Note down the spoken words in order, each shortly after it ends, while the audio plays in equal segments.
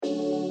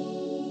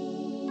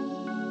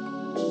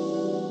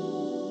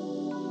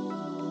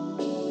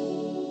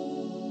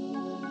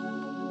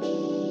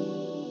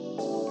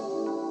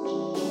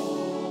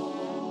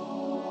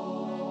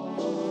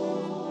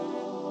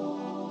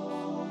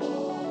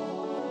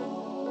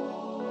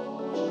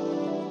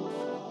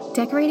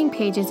Decorating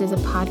Pages is a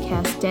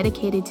podcast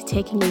dedicated to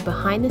taking you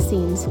behind the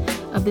scenes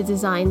of the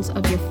designs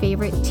of your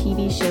favorite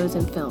TV shows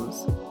and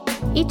films.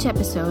 Each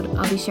episode,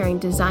 I'll be sharing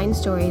design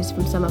stories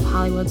from some of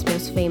Hollywood's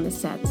most famous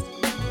sets.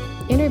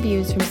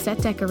 Interviews from set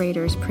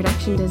decorators,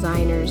 production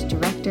designers,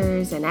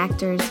 directors, and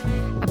actors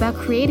about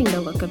creating the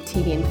look of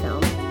TV and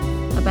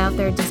film, about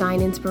their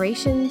design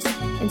inspirations,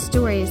 and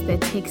stories that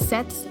take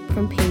sets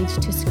from page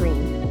to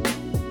screen.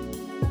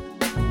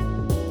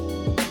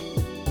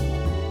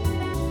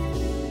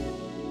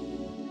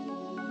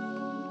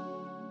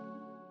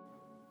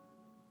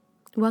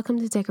 Welcome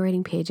to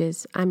Decorating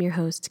Pages. I'm your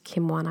host,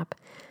 Kim Wanup.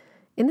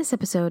 In this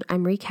episode,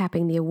 I'm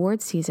recapping the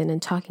awards season and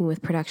talking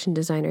with production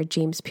designer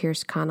James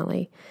Pearse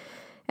Connelly.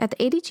 At the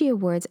ADG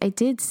Awards, I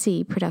did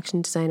see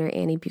production designer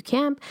Annie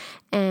Buchamp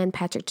and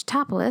Patrick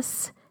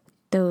Totopoulos.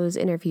 Those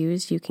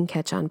interviews you can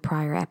catch on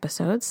prior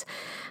episodes.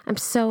 I'm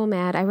so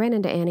mad. I ran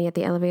into Annie at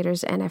the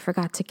elevators and I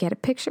forgot to get a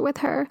picture with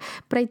her,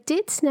 but I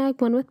did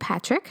snag one with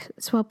Patrick,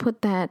 so I'll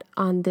put that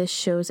on this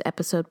show's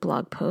episode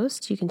blog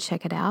post. You can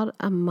check it out,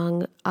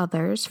 among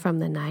others from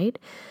the night.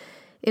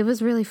 It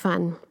was really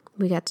fun.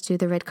 We got to do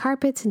the red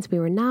carpet since we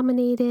were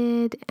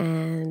nominated,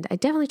 and I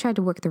definitely tried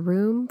to work the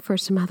room for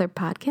some other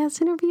podcast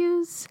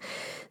interviews.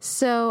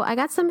 So I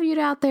got some of you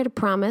out there to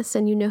promise,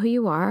 and you know who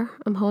you are.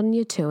 I'm holding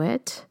you to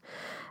it.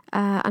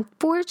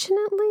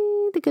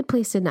 Unfortunately, The Good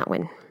Place did not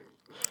win.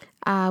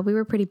 We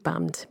were pretty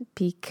bummed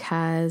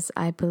because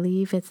I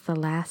believe it's the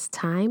last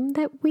time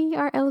that we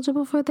are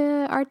eligible for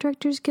the Art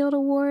Directors Guild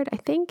Award, I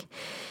think.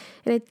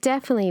 And it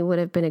definitely would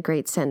have been a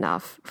great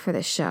send-off for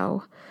this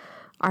show.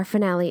 Our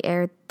finale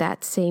aired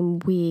that same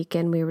week,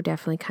 and we were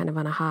definitely kind of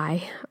on a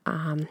high.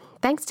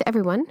 Thanks to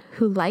everyone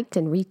who liked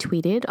and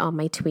retweeted all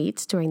my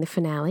tweets during the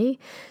finale.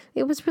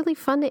 It was really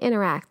fun to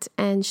interact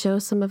and show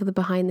some of the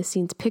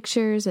behind-the-scenes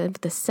pictures of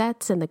the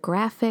sets and the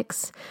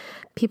graphics.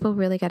 People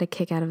really got a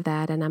kick out of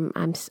that, and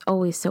I'm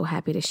always so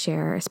happy to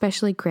share,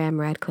 especially Graham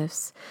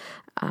Radcliffe's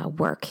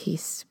work.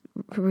 He's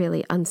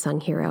really unsung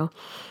hero.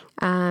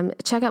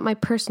 Check out my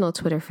personal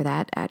Twitter for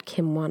that, at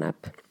Kim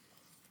Wanup.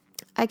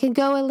 I can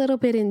go a little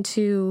bit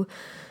into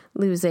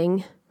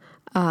losing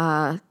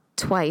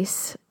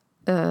twice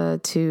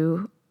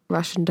to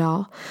Russian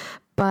Doll,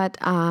 but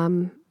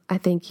I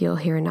think you'll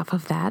hear enough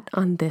of that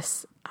on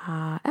this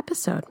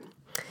episode.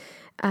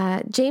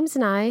 James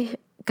and I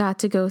got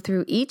to go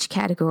through each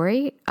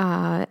category,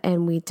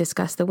 and we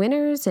discussed the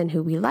winners and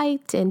who we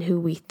liked and who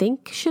we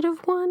think should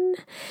have won,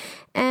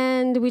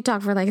 and we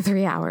talked for like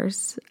 3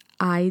 hours.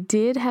 I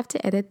did have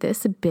to edit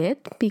this a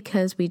bit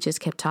because we just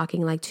kept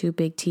talking like two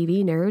big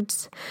TV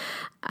nerds.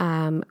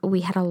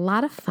 We had a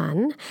lot of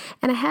fun,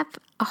 and I have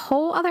a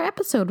whole other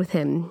episode with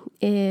him.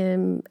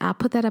 I'll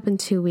put that up in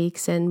 2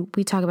 weeks, and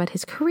we talk about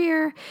his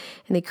career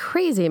and the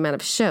crazy amount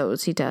of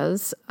shows he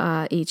does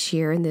each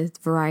year in the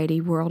variety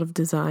world of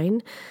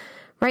design.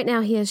 Right now,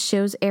 he has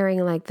shows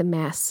airing like The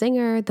Masked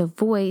Singer, The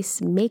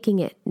Voice, Making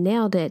It,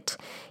 Nailed It.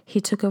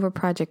 He took over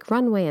Project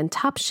Runway and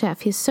Top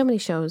Chef. He has so many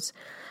shows.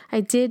 I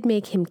did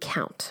make him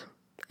count,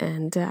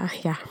 and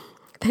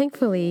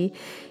thankfully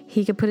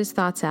he could put his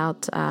thoughts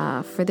out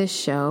for this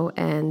show,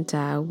 and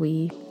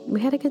we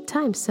had a good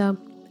time, so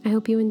I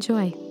hope you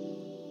enjoy.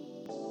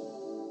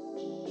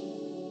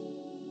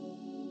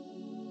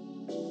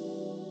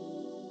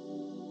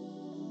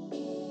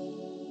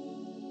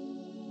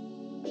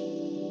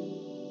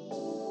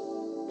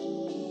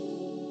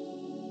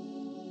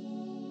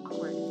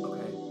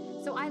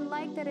 Okay. So I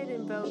like that it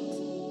invoked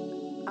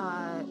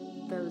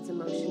those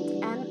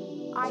emotions,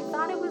 and I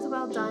thought it was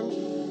well done.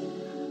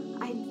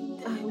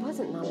 I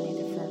wasn't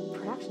nominated for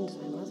production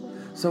design, was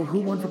I? So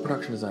who won for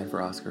production design for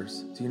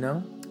Oscars? Do you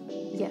know?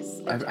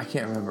 Yes. I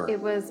can't remember. It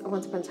was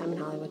Once Upon a Time in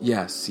Hollywood.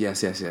 Yes.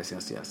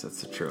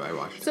 That's true. I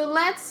watched it. So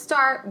let's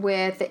start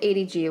with the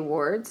ADG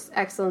Awards,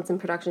 Excellence in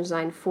Production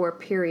Design for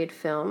Period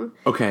Film.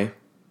 Okay.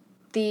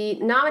 The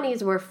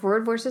nominees were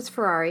Ford vs.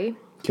 Ferrari,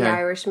 The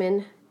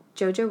Irishman,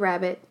 Jojo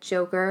Rabbit,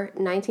 Joker,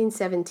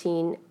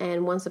 1917,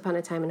 and Once Upon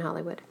a Time in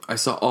Hollywood. I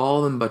saw all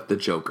of them but the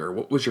Joker.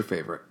 What was your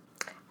favorite?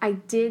 I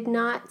did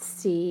not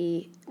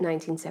see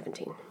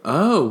 1917.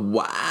 Oh,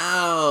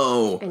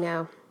 wow. I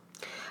know.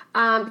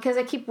 Because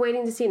I keep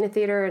waiting to see it in the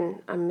theater,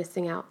 and I'm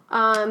missing out.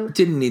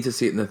 Didn't need to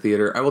see it in the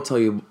theater. I will tell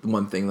you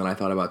one thing that I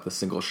thought about the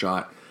single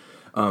shot.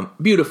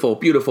 Beautiful.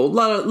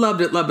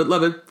 Loved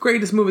it.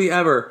 Greatest movie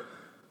ever.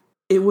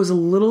 It was a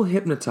little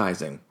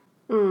hypnotizing.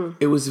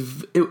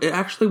 It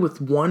actually,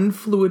 with one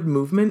fluid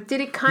movement. Did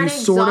it kind of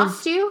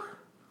exhaust you?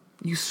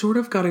 You sort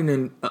of got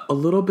a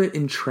little bit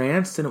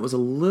entranced, and it was a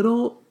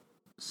little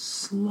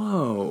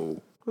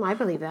slow. Well, I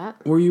believe that.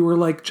 Where you were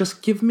like,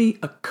 just give me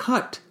a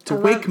cut to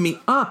wake me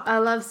up. I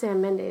love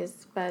Sam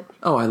Mendes, but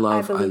I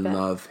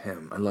love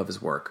him. I love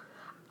his work.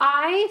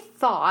 I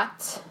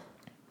thought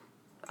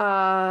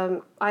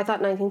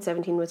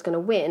 1917 was going to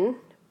win,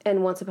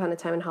 and Once Upon a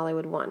Time in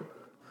Hollywood won.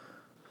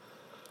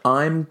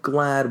 I'm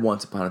glad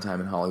Once Upon a Time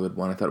in Hollywood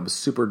won. I thought it was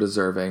super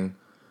deserving.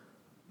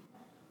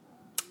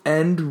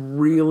 And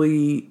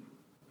really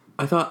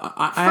I thought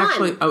I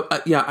actually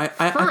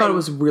I thought it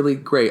was really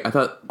great. I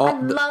thought I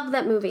love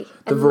that movie.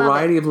 The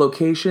variety of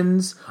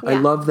locations. Yeah. I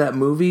loved that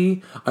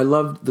movie. I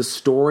loved the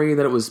story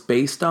that it was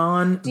based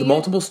on.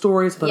 Multiple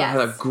stories. I thought it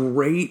had a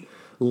great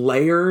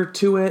layer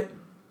to it.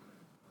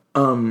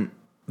 The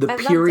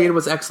period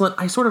was excellent.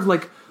 I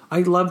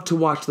loved to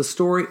watch the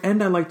story,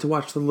 and I liked to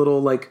watch the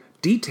little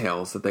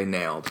details that they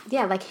nailed.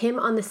 Yeah, like him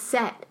on the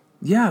set.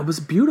 Yeah, it was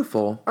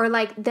beautiful. Or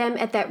like them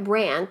at that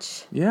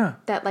ranch. Yeah.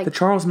 The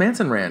Charles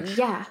Manson ranch.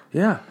 Yeah.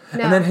 Yeah.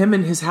 No. And then him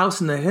in his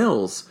house in the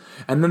hills.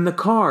 And then the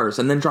cars.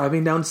 And then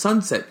driving down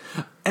Sunset.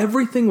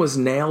 Everything was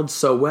nailed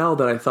so well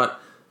that I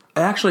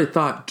actually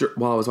thought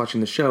while I was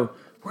watching the show,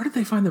 where did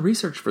they find the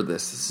research for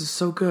this? This is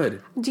so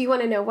good. Do you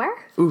want to know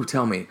where? Ooh,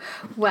 tell me.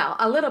 Well,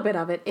 a little bit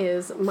of it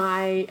is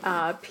my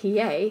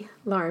PA,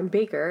 Lauren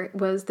Baker,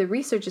 was the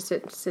research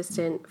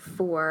assistant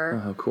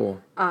for... Oh,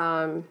 cool.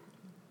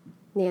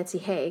 Nancy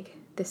Haig,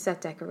 the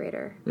set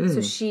decorator.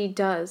 So she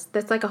does...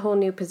 That's like a whole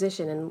new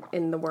position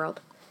in the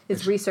world.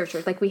 Is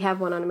researchers. Like we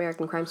have one on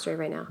American Crime Story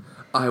right now.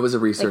 I was a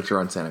researcher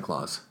on Santa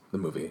Claus, the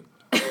movie.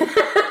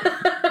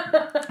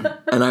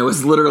 And I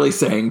was literally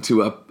saying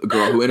to a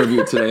girl who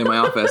interviewed today in my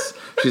office,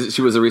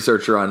 she was a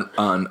researcher on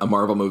a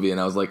Marvel movie, and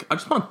I was like, I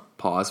just want to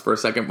pause for a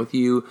second with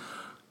you.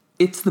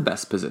 It's the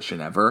best position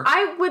ever.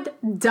 I would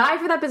die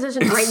for that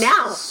position right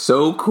now.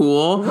 So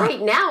cool.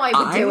 Right now I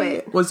would do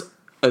it. I was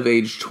of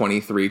age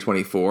 23,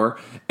 24,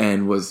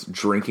 and was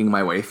drinking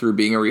my way through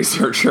being a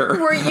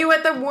researcher. Were you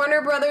at the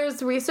Warner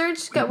Brothers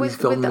research with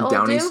the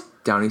old dude?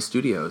 Downey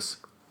Studios.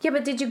 Yeah,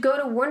 but did you go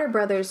to Warner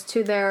Brothers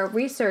to their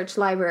research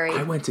library?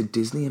 I went to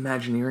Disney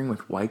Imagineering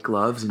with white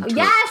gloves and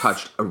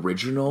touched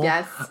original,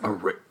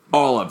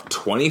 all of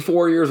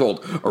 24 years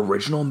old,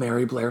 original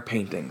Mary Blair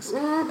paintings.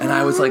 Mm-hmm. And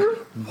I was like,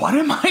 what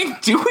am I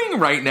doing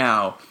right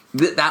now?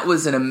 That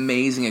was an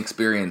amazing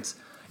experience.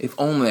 If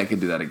only I could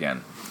do that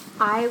again.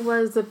 I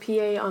was a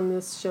PA on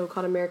this show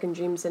called American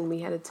Dreams, and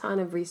we had a ton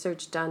of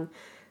research done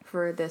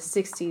for the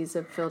 60s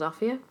of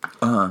Philadelphia.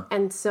 Uh-huh.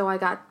 And so I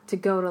got to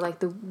go to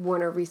the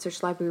Warner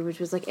Research Library, which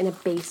was in a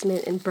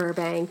basement in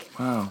Burbank.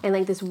 Wow. And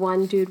this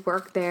one dude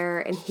worked there,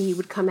 and he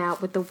would come out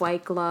with the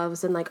white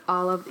gloves and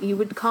you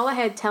would call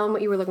ahead, tell him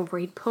what you were looking for.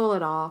 He'd pull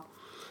it all.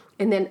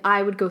 And then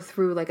I would go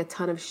through a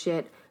ton of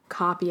shit,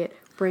 copy it,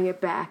 bring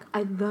it back.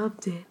 I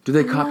loved it. Do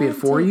they copy it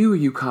for you, or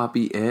you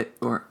copy it?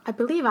 Or I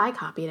believe I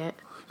copied it.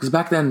 Because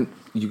back then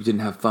you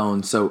didn't have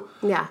phones, so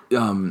yeah.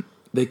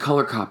 They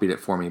color copied it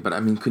for me. But I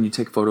mean, can you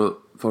take photos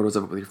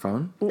of it with your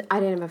phone?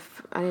 I didn't.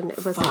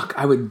 It was Fuck!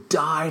 I would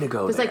die to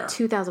go there. It was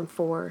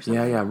 2004 or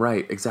something. Yeah,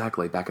 right,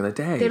 exactly. Back in the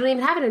day, they don't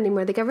even have it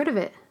anymore. They got rid of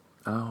it.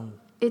 Oh,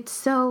 it's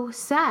so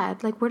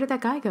sad. Where did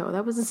that guy go?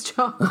 That was his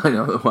job. I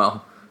know.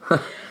 Well,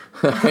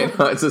 I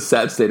know it's a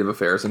sad state of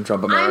affairs in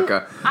Trump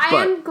America. I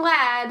am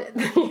glad.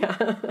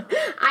 Yeah,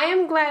 I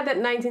am glad that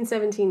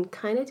 1917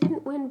 kind of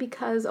didn't win,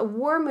 because a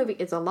war movie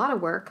is a lot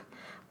of work,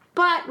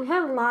 but we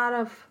had a lot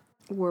of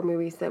war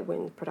movies that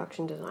win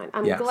production design.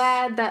 I'm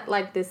glad that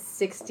this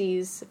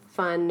 60s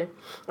fun.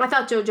 I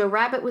thought Jojo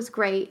Rabbit was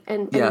great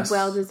and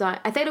well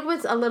designed. I think it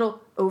was a little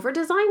over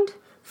designed.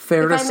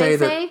 Fair to say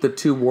that the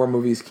two war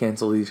movies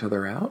canceled each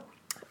other out?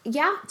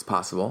 Yeah. It's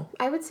possible.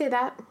 I would say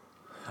that.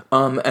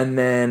 And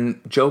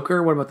then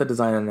Joker, what about the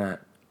design on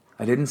that?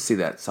 I didn't see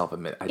that,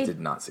 self-admit. I did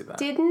not see that.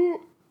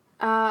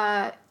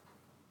 I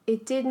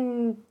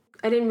didn't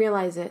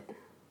realize it.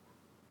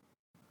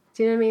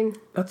 Do you know what I mean?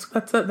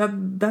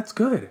 That's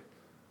good.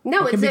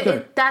 No,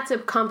 that's a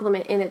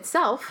compliment in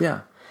itself.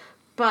 Yeah.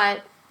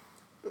 But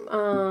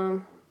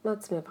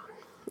let's move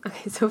on.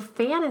 Okay, so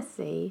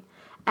fantasy.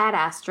 Ad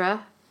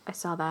Astra. I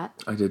saw that.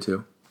 I did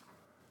too.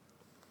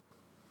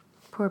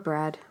 Poor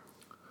Brad.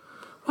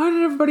 Why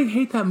did everybody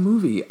hate that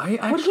movie?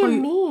 What do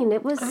you mean?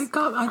 It was. I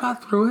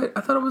got through it.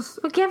 I thought it was.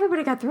 Look,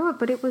 everybody got through it,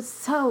 but it was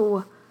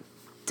so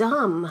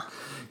dumb.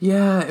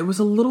 Yeah, it was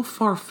a little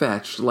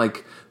far-fetched.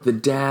 The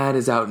dad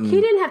is out in... He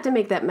didn't have to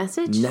make that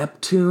message.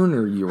 Neptune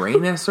or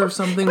Uranus or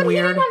something but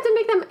weird. He didn't have to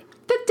make that...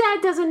 The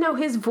dad doesn't know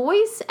his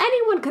voice.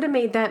 Anyone could have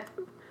made that...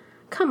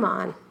 Come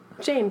on,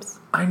 James.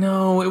 I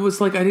know. It was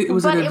it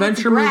was an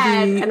adventure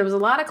movie. And it was a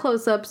lot of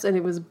close-ups, and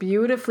it was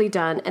beautifully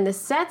done. And the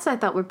sets, I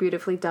thought, were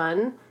beautifully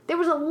done. There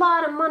was a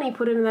lot of money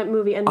put into that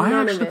movie, and none of it...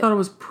 I actually thought it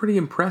was pretty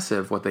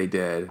impressive what they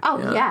did.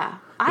 Oh, yeah.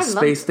 The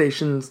space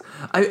stations.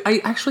 I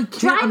actually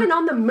can't... Driving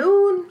on the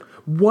moon...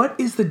 What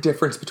is the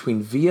difference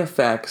between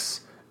VFX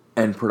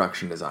and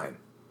production design?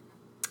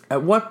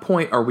 At what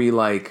point are we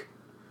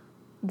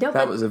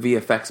that was a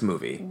VFX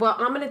movie? Well,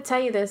 I'm going to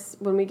tell you this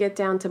when we get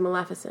down to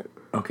Maleficent.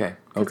 Okay.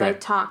 Because I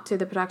talked to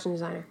the production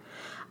designer.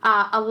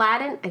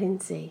 Aladdin, I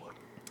didn't see.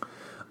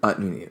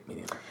 Me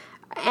neither.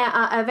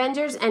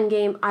 Avengers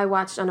Endgame, I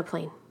watched on a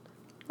plane.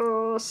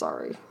 Oh,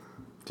 sorry.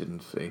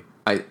 Didn't see.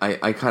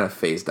 I kind of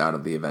phased out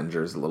of the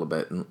Avengers a little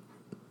bit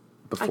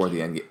before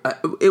the end.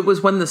 It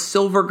was when the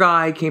silver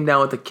guy came down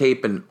with the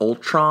cape and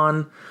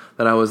Ultron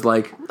that I was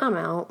like... I'm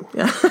out.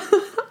 Yeah.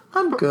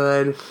 I'm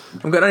good.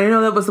 I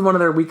know that was one of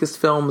their weakest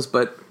films,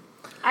 but...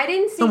 I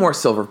didn't see... No more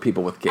silver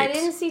people with capes. I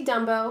didn't see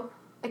Dumbo.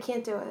 I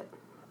can't do it.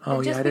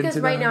 Oh, Just I didn't because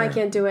see right that now I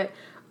can't do it.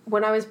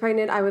 when I was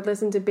pregnant, I would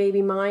listen to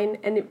Baby Mine,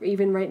 and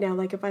even right now,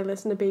 like, if I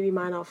listen to Baby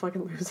Mine, I'll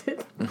fucking lose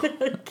it.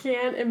 I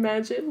can't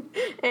imagine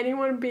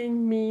anyone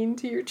being mean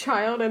to your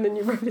child, and then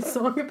you write a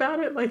song about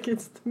it. Like,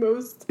 it's the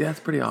most Yeah, it's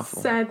pretty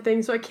awful. sad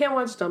thing. So I can't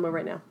watch Dumbo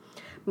right now.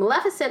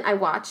 Maleficent, I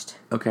watched.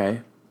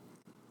 Okay.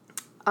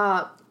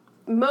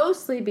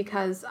 Mostly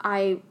because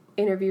I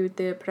interviewed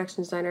the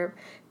production designer,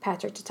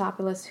 Patrick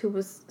Totopoulos, who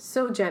was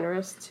so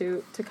generous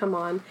to come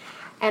on.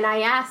 And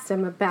I asked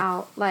him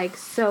about, like,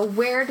 so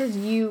where do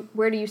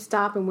you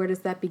stop and where does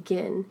that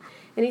begin?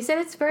 And he said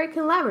it's very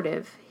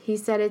collaborative. He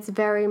said it's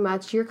very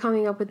much you're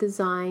coming up with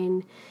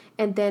design,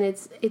 and then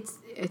it's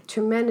a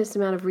tremendous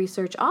amount of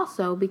research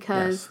also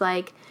because,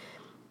 like,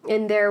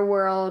 in their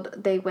world,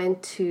 they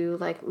went to,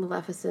 like,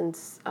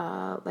 Maleficent's,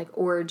 like,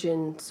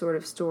 origin sort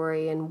of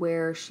story and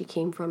where she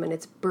came from, and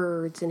it's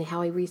birds and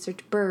how he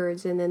researched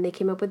birds, and then they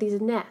came up with these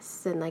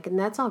nests, and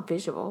that's all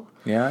visual.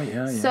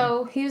 Yeah.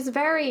 So he was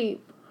very...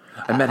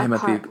 I met him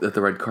at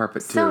the red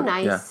carpet, too. So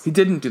nice. Yeah. He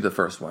didn't do the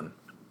first one.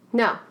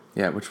 No.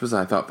 Yeah, which was,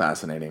 I thought,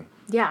 fascinating.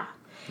 Yeah.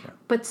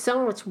 But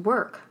so much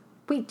work.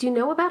 Wait, do you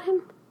know about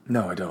him?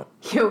 No, I don't.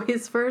 Yo,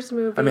 his first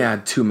movie... I mean, I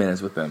had 2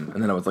 minutes with him,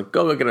 and then I was like,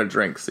 go get a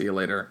drink. See you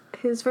later.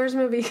 His first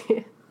movie...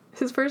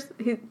 His first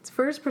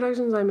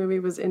production design movie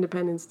was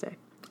Independence Day.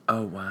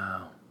 Oh,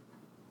 wow.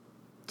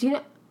 Do you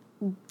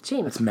know...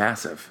 James. That's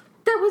massive.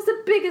 That was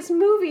the biggest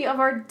movie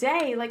of our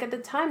day, like, at the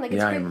time. Like,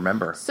 Yeah, I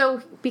remember.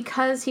 So,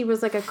 because he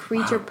was, like, a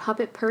creature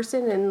puppet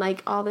person and,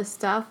 like, all this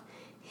stuff,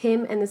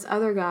 him and this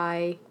other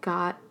guy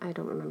got, I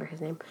don't remember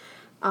his name,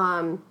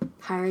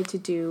 hired to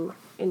do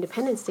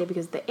Independence Day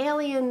because the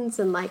aliens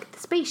and, like, the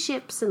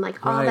spaceships and,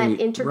 like, all that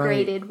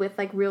integrated with,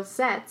 like, real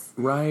sets.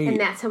 Right. And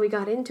that's how we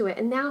got into it.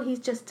 And now he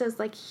just does,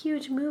 like,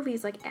 huge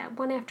movies, like,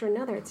 one after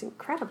another. It's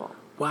incredible.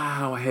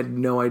 Wow, I had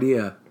no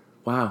idea.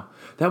 Wow.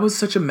 That was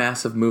such a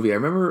massive movie. I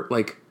remember,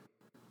 like...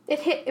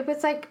 It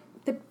was, like,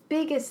 the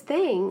biggest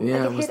thing.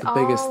 Yeah, like, it was the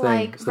biggest thing.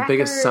 Like, it was the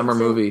biggest summer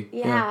movie.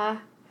 Yeah.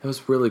 It was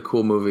a really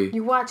cool movie.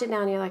 You watch it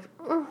now and you're like,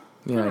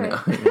 yeah, right.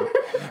 I know.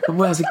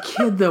 But as a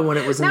kid, though, when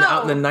it was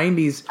out in the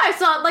 90s... I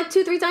saw it, like,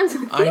 2-3 times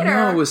in the theater. I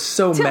know, it was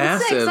so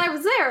massive. Till 6, I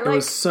was there. It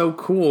was so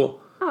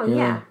cool. Oh,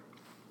 yeah.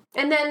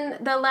 And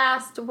then the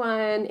last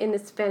one in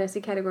this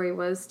fantasy category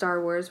was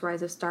Star Wars,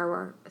 Rise of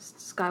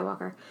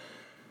Skywalker.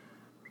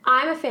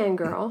 I'm a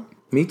fangirl.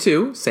 Me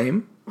too,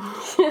 same.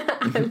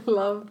 I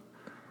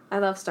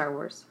love Star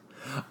Wars.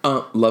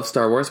 Love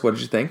Star Wars. What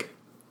did you think?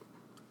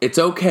 It's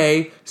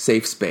okay.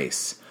 Safe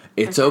space.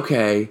 It's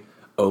okay.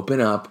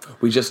 Open up.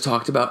 We just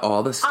talked about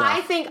all this stuff.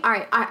 I think, all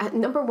right,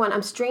 number one,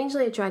 I'm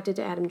strangely attracted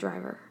to Adam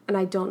Driver, and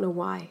I don't know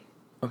why.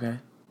 Okay.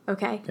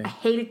 I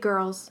hated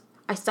girls.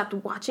 I stopped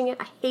watching it.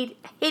 I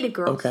hated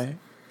girls. Okay.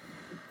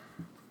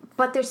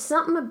 But there's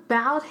something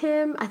about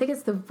him, I think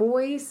it's the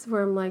voice,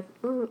 where I'm like,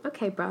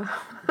 okay, bro.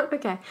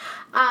 Okay.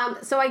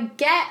 So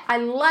I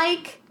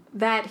like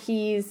that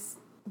he's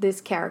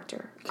this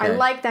character. Okay. I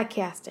like that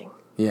casting.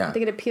 Yeah. I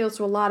think it appeals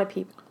to a lot of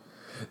people.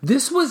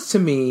 This was, to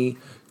me,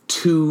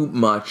 too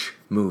much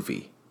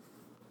movie.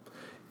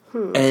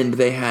 And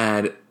they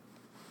had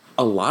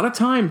a lot of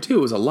time, too.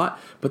 It was a lot.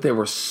 But there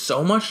was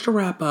so much to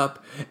wrap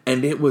up.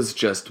 And it was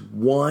just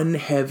one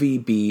heavy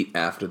beat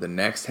after the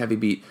next heavy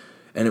beat.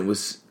 And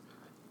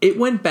it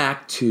went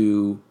back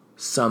to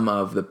some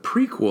of the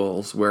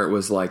prequels where it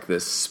was like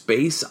this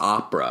space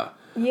opera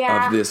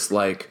of this,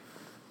 like,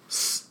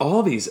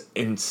 all these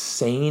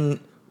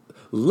insane...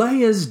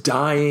 Leia's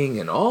dying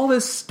and all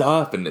this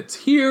stuff, and it's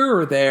here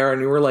or there,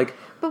 and you were like,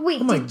 but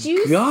wait, oh did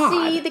you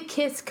see the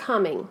kiss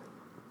coming?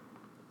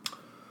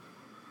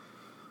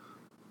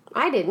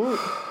 I didn't.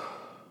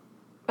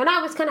 And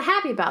I was kind of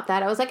happy about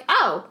that. I was like,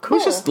 oh, cool.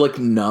 I was just, like,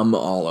 numb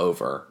all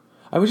over.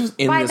 I was just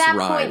in this ride. By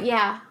that point,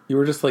 yeah. You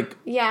were just like...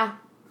 Yeah.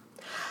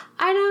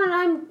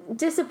 I'm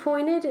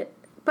disappointed,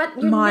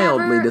 but you're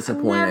mildly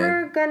disappointed.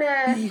 Never gonna...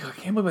 I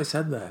can't believe I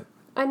said that.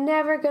 I'm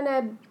never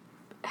gonna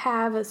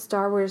have a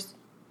Star Wars...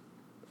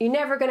 You're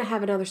never going to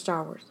have another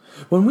Star Wars.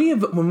 When we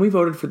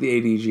voted for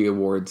the ADG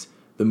Awards,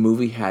 the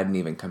movie hadn't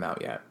even come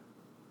out yet.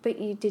 But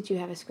did you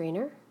have a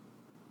screener?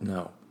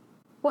 No.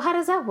 Well, how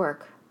does that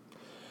work?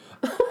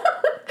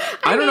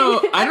 I don't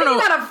know. You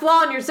got a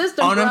flaw in your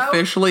system,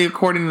 unofficially,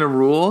 according to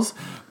rules,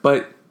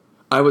 but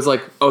I was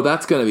like, oh,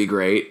 that's going to be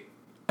great.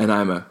 And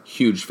I'm a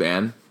huge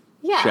fan.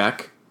 Yeah.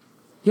 Check.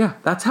 Yeah,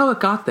 that's how it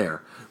got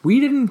there. We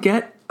didn't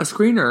get a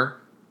screener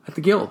at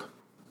the Guild.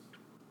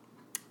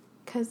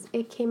 Because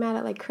it came out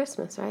at, like,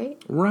 Christmas,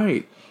 right?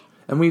 Right.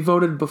 And we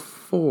voted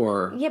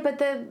before. Yeah, but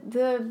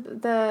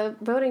the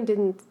voting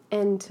didn't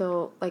end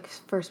till, like,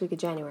 first week of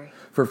January.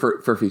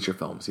 For feature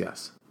films,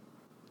 yes.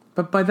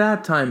 But by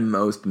that time,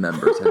 most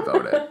members had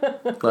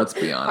voted. Let's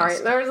be honest. All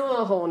right, there was a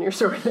little hole in your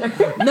story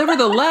there.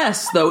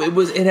 Nevertheless, though,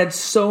 it had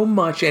so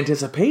much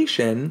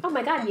anticipation. Oh,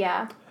 my God,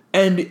 yeah.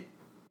 And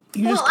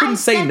you just couldn't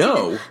say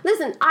no.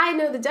 Listen, I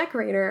know the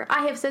decorator.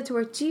 I have said to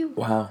her,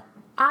 Wow.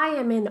 I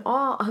am in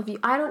awe of you.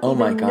 I don't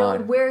even know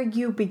where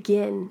you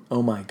begin.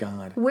 Oh, my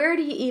God. Where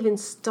do you even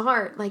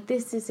start? Like,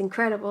 this is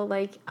incredible.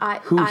 Like,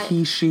 Who,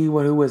 he, she,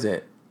 who was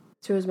it?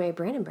 It's Rosemary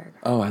Brandenburg.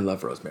 Oh, I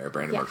love Rosemary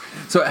Brandenburg.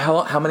 Yeah. So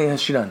how many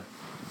has she done?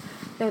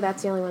 No,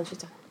 that's the only one she's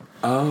done.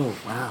 Oh,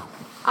 wow.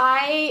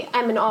 I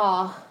am in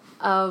awe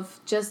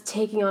of just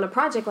taking on a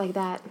project like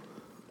that.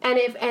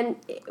 And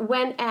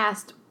when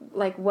asked,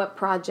 like, what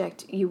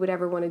project you would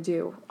ever want to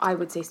do, I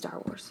would say Star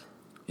Wars.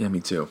 Yeah, me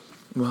too.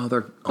 Well,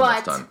 they're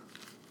almost done.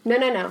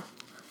 No.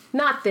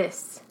 Not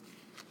this.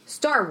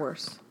 Star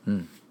Wars.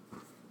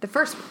 The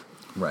first one.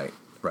 Right.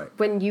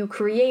 When you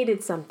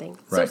created something.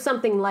 Right. So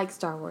something like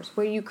Star Wars,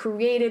 where you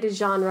created a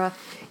genre,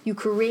 you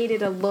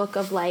created a look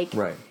of, like,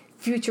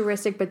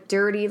 futuristic but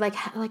dirty,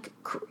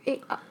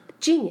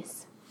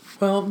 genius.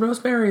 Well,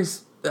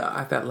 Rosemary's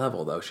at that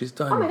level, though. She's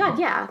done... Oh, my God,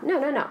 yeah.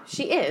 No.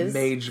 She is.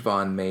 Mage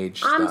Von Mage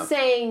stuff. I'm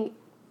saying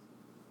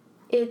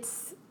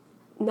it's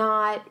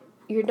not...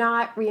 You're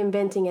not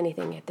reinventing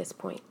anything at this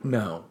point.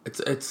 No.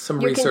 It's some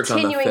research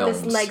on the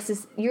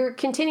films. You're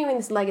continuing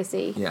this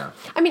legacy. Yeah.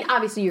 I mean,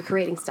 obviously, you're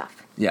creating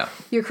stuff. Yeah.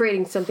 You're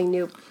creating something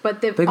new.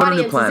 But the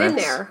audience is in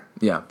there.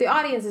 Yeah. The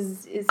audience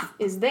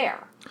is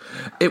there.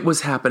 It was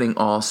happening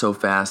all so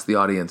fast, the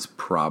audience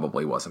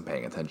probably wasn't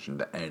paying attention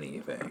to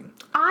anything.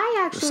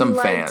 I actually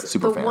liked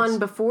the one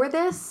before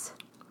this.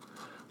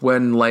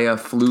 When Leia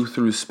flew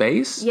through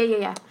space?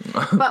 Yeah.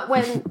 But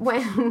when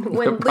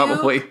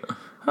probably. Luke,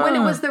 when it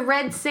was the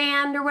red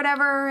sand or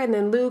whatever, and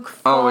then Luke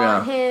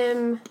fought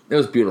him. It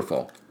was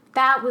beautiful.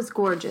 That was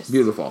gorgeous.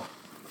 Beautiful.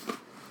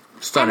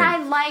 Stunning.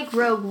 And I like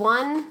Rogue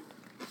One.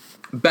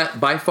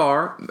 By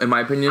far, in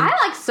my opinion. I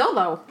like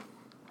Solo.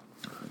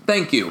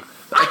 Thank you.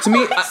 To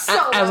me,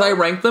 as I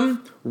rank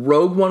them,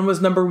 Rogue One was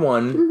number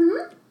 1.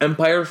 Mm-hmm.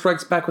 Empire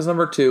Strikes Back was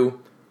number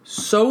 2.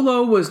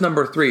 Solo was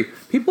number 3.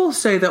 People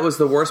say that was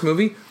the worst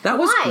movie. That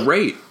was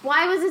great.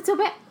 Why was it so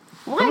bad?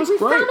 Why? We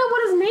found out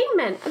what his name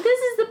meant. This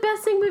is the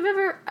best thing we've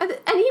ever... And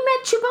he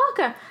met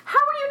Chewbacca. How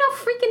are you not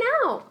freaking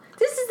out?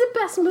 This is the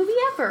best movie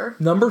ever.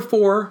 Number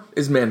 4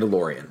 is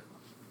Mandalorian.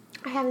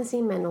 I haven't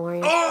seen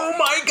Mandalorian. Oh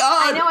my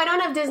God! I know, I don't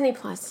have Disney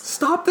Plus.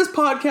 Stop this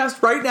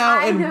podcast right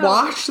now and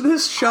watch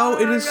this show.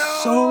 It is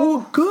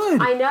so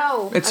good. I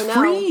know. It's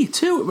free,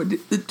 too. Do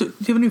you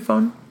have a new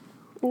phone?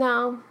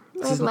 No.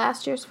 I have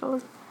last year's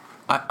phone.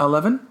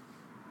 11?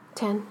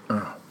 10.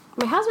 Oh.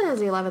 My husband has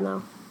the 11,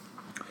 though.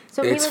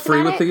 So it's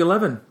free with the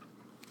 11.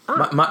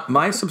 Oh.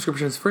 My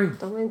subscription is free.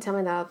 Don't even tell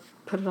me that. I'll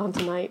put it on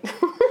tonight.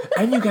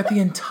 And you got the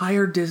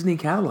entire Disney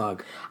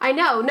catalog. I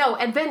know. No,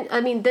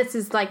 this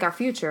is like our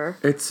future.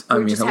 We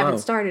just haven't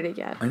started it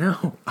yet. I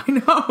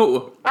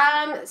know.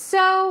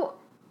 So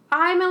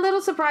I'm a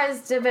little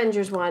surprised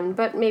Avengers won,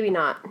 but maybe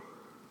not.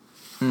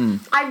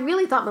 I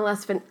really thought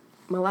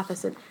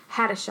Maleficent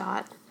had a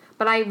shot,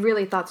 but I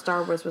really thought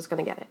Star Wars was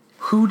going to get it.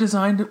 Who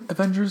designed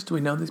Avengers? Do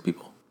we know these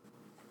people?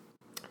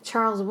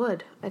 Charles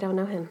Wood. I don't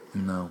know him.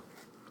 No.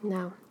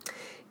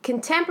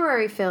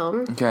 Contemporary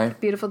film. Okay.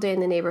 Beautiful Day in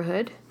the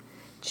Neighborhood.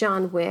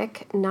 John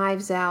Wick.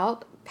 Knives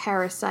Out.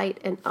 Parasite.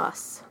 And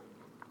Us.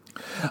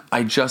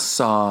 I just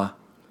saw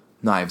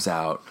Knives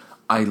Out.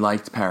 I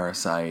liked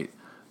Parasite.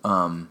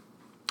 Who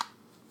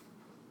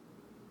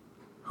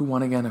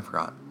won again? I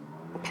forgot.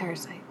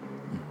 Parasite.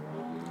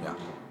 Yeah.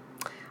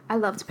 I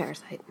loved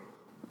Parasite.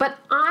 But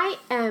I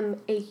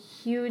am a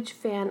huge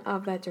fan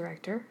of that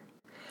director.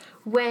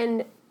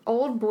 When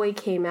Old Boy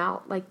came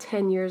out like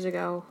 10 years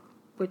ago,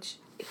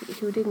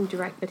 who didn't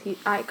direct, but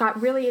I got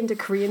really into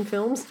Korean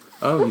films.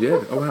 Oh, you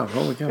did? Oh, wow.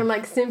 Holy cow. And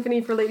like Symphony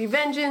for Lady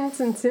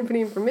Vengeance and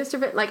Symphony for Mr.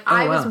 Vengeance. Like,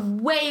 I was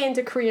way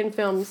into Korean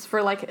films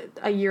for like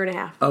a year and a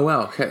half. Oh,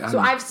 wow. Okay. So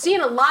I've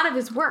seen a lot of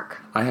his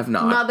work. I have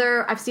not.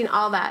 Mother, I've seen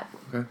all that.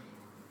 Okay.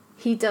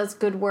 He does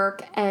good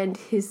work, and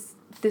He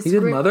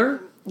did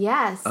Mother?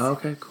 Yes. Oh,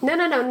 okay, cool. No,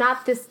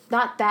 not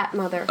that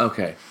Mother.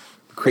 Okay.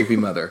 Creepy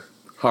Mother.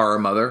 Horror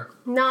Mother.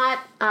 Not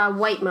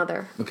White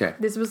Mother. Okay.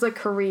 This was a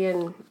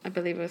Korean, I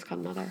believe it was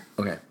called Mother.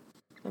 Okay.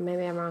 Or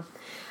maybe I'm wrong.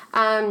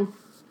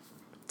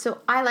 So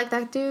I like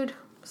that dude.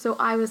 So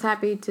I was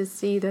happy to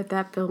see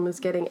that film was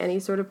getting any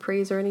sort of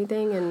praise or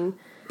anything, and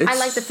I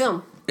like the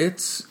film. It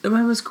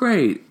was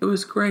great. It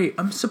was great.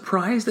 I'm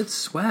surprised it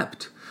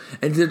swept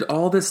and did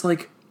all this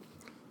like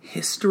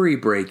history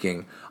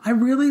breaking. I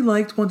really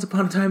liked Once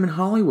Upon a Time in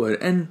Hollywood,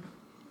 and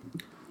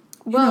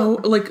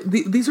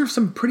these are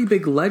some pretty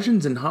big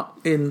legends in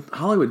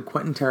Hollywood.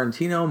 Quentin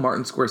Tarantino,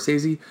 Martin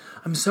Scorsese.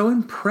 I'm so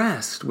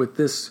impressed with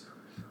this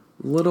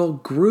little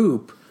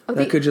group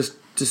that could just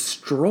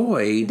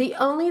destroy. The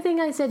only thing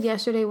I said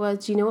yesterday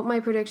was, do you know what my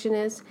prediction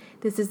is?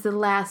 This is the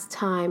last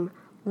time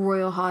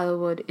Royal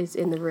Hollywood is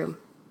in the room.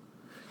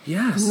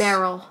 Yes.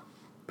 Meryl,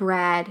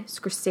 Brad,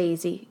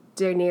 Scorsese,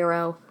 De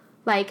Niro,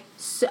 like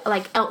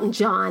Elton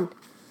John,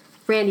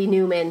 Randy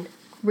Newman,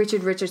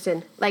 Richard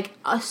Richardson. Like,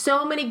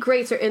 so many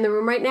greats are in the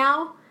room right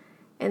now.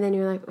 And then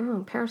you're like,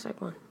 oh, Parasite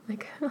won.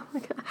 Like, oh my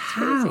God, that's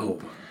crazy.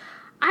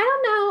 I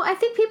don't know. I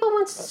think people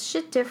want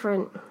shit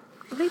different.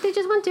 I think they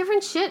just want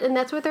different shit, and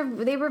that's what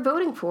they were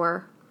voting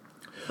for.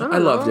 I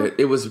loved it.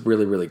 It was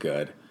really, really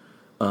good.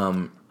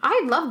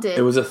 I loved it.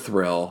 It was a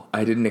thrill.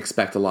 I didn't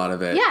expect a lot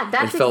of it. Yeah,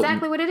 that's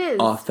exactly what it is.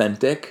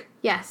 Authentic.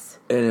 Yes.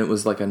 And it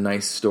was like a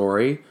nice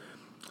story.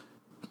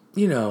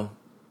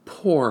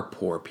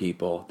 poor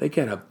people, they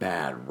get a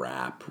bad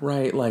rap,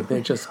 right? Like,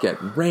 they just get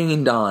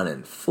rained on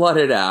and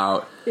flooded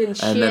out, and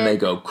then they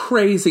go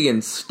crazy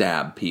and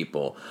stab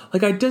people.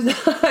 Like, I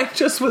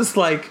just was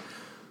like,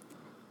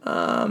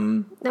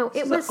 no,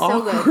 it was so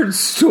awkward good.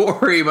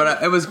 Story,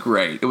 but it was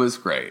great. It was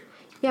great.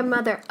 Yeah,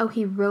 Mother. Oh,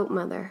 he wrote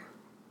Mother.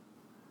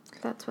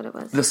 That's what it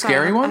was. The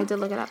scary one? I had to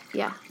look it up.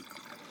 Yeah.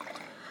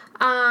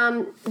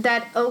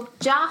 That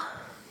Okja,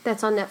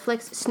 that's on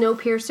Netflix.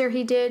 Snowpiercer,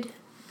 he did.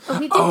 Oh,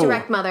 he did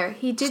direct Mother.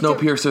 He did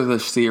Snowpiercer,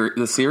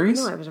 the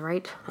series? No, I was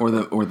right. Or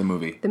the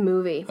movie? The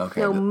movie. Okay.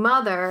 No,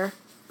 Mother,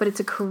 but it's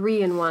a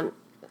Korean one.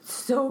 It's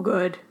so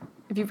good.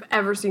 If you've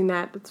ever seen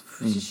that,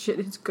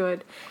 it's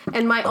good.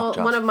 And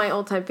one of my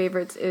all-time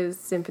favorites is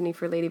Symphony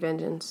for Lady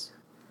Vengeance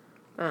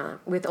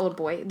with Old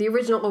Boy. The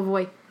original Old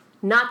Boy,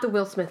 not the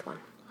Will Smith one.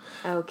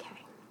 Okay.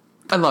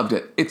 I loved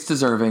it. It's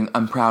deserving.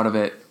 I'm proud of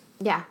it.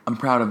 Yeah. I'm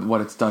proud of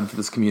what it's done for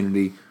this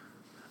community.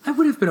 I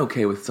would have been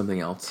okay with something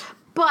else.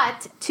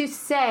 But to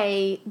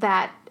say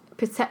that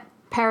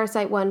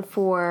Parasite won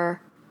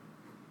for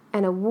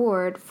an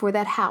award for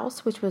that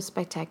house, which was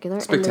spectacular.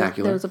 And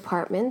those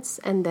apartments,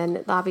 and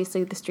then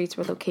obviously the streets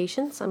were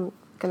locations. I'm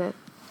going to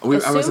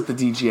I was at the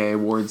DGA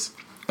Awards,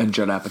 and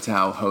Judd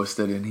Apatow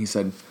hosted, and he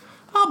said,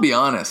 I'll be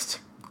honest,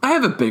 I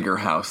have a bigger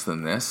house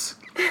than this.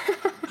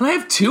 And I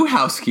have 2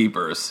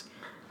 housekeepers.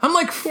 I'm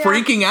like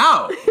freaking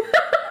out.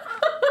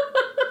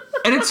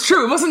 And it's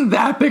true, it wasn't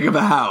that big of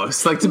a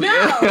house. Like,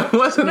 it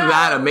wasn't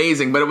that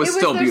amazing, but it was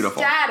still beautiful.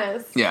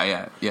 Status.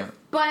 Yeah.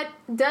 But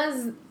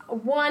does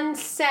one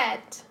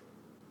set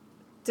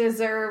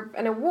deserve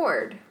an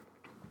award?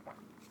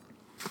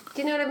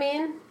 Do you know what I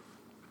mean?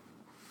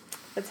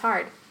 It's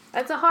hard.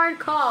 That's a hard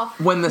call.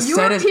 When the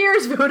Your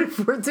peers voted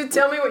for it, so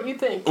tell me what you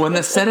think. When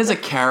the set is a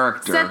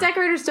character. Set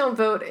decorators don't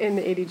vote in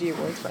the ADG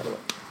Awards, by the way.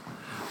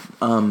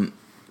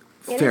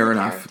 Fair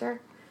enough.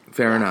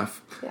 Fair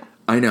enough. Yeah.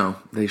 I know,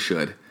 they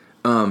should.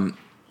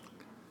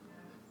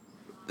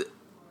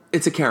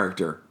 It's a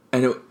character,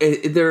 and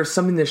there's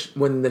something that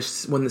when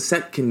the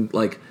set can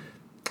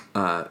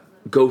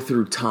go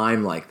through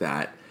time like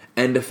that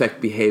and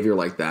affect behavior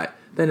like that,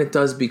 then it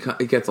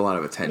gets a lot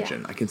of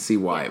attention. Yeah. I can see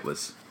why it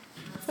was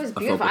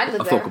beautiful.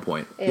 A focal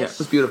point. Yeah, it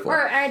was beautiful.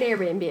 Or I'd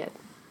Airbnb it.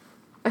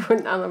 I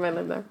wouldn't know if I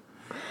lived there.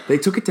 They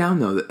took it down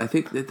though. I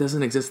think it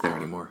doesn't exist there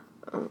anymore.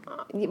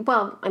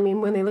 Well, I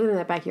mean, when they looked in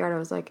that backyard, I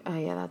was like, oh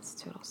yeah, that's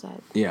total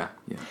set. Yeah.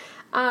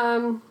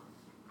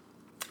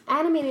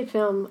 Animated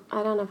film,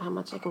 I don't know how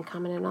much I can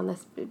comment on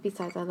this,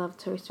 besides I love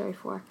Toy Story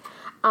 4.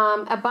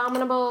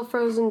 Abominable,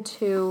 Frozen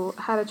 2,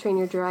 How to Train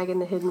Your Dragon,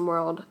 The Hidden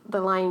World,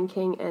 The Lion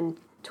King, and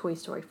Toy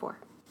Story 4.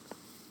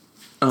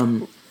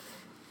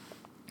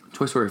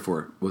 Toy Story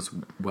 4 was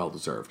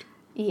well-deserved.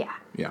 Yeah.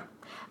 Yeah.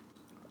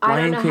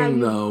 Lion King,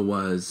 though,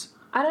 was...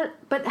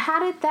 But how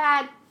did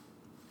that...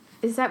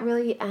 Is that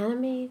really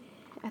animated?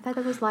 I thought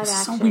that was live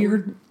action. It's a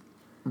weird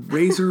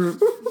razor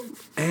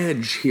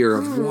edge here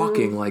of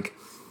walking, like...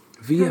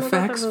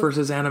 VFX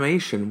versus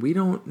animation. We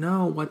don't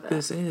know what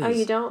this is. Oh,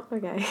 you don't?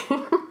 Okay.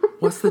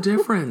 What's the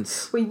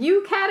difference? Well,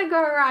 you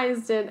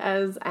categorized it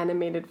as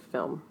animated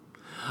film.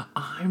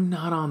 I'm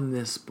not on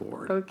this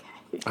board. Okay.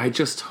 I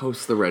just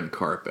host the red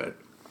carpet.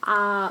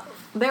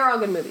 They're all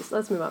good movies.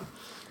 Let's move on.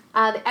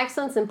 The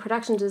excellence in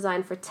production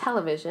design for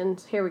television.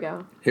 Here we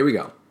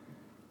go.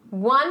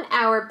 1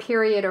 hour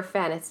period or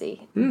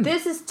fantasy.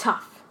 This is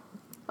tough.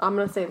 I'm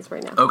going to say this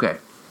right now. Okay.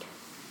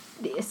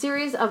 A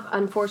series of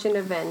unfortunate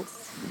events.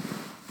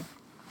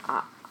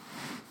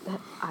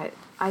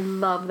 I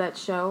love that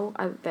show.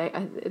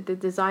 The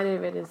design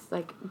of it is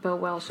like Bill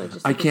Welsh.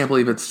 I can't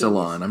believe it's still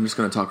on. I'm just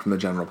going to talk from the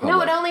general public.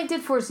 No, it only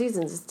did 4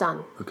 seasons. It's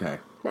done. Okay.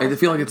 I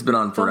feel like it's been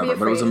on forever,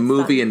 but it was a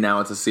movie and now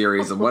it's a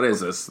series. And what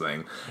is this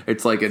thing?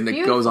 It's like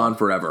it goes on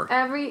forever.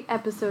 Every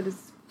episode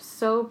is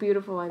so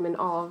beautiful. I'm in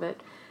awe of it.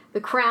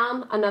 The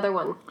Crown, another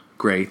one.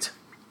 Great.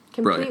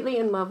 Completely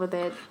in love with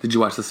it. Did you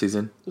watch the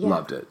season? Yeah.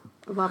 Loved it.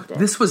 Loved it.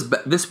 This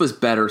was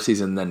better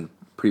season than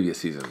previous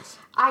seasons.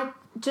 I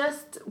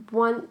just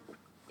want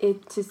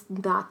it to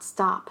not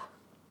stop.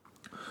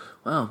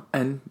 Well,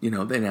 and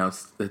they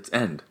announced its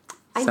end.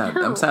 Sad. I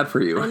know. I'm sad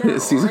for you.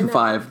 Season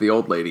 5, the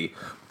old lady.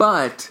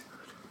 But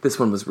this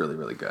one was really,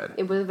 really good.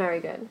 It was very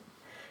good.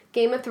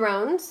 Game of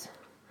Thrones,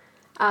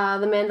 The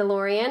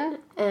Mandalorian,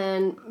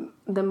 and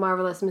The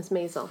Marvelous Miss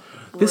Maisel.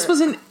 This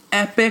was an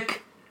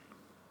epic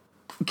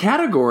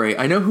category.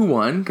 I know who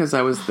won because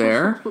I was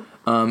there,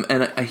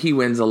 and he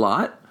wins a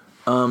lot.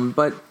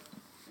 But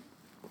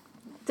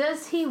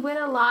does he win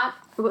a lot?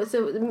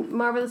 So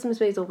Marvelous Miss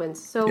Maisel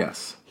wins. So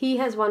yes, he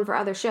has won for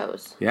other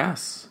shows.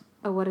 Yes.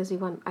 Oh, what has he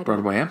won?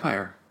 Broadway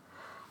Empire.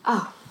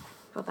 Oh,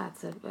 well, that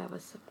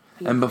was.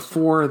 And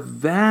before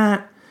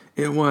that,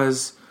 it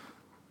was.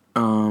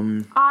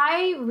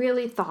 I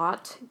really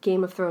thought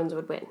Game of Thrones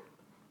would win.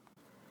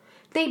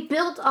 They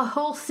built a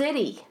whole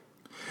city.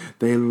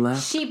 They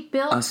left She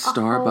built a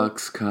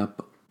Starbucks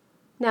cup.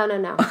 No.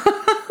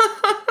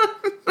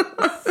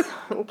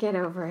 Get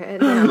over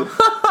it. No.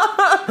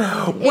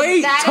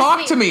 Wait,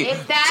 talk to me.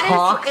 If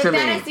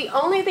that is the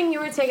only thing you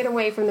were taking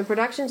away from the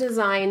production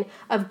design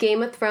of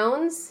Game of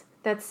Thrones,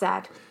 that's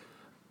sad.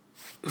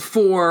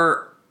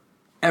 For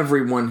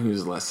everyone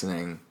who's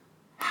listening,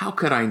 how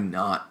could I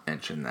not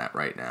mention that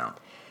right now?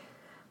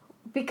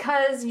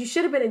 Because you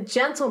should have been a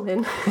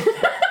gentleman.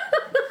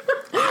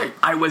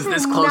 I was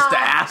this close to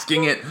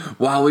asking it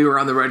while we were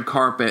on the red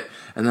carpet,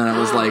 and then I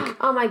was like,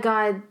 oh my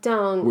God,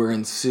 don't. We're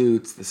in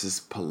suits. This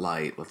is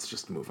polite. Let's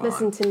just move on.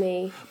 Listen to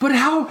me. But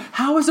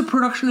how as a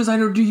production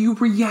designer do you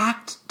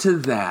react to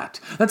that?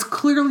 That's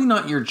clearly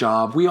not your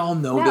job. We all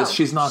know this.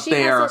 She's not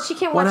there. She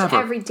can't watch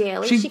every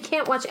daily. She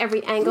can't watch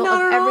every angle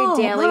of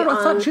every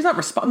daily. She's not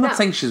responsible. I'm not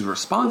saying she's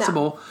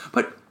responsible,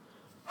 but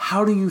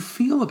how do you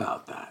feel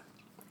about that?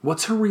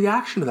 What's her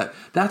reaction to that?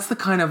 That's the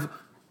kind of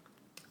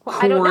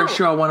core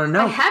show I want to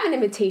know. I have an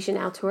invitation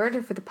out to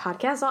her for the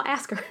podcast. I'll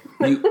ask her.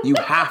 You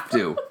have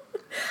to.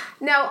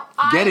 No,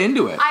 get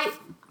into it.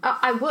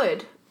 I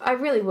would. I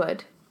really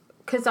would.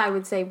 Because I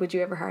would say, would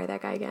you ever hire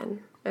that guy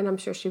again? And I'm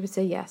sure she would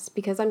say yes.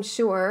 Because I'm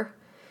sure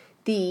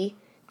the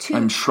 2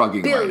 I'm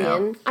shrugging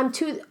billion, right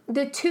now.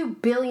 The 2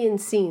 billion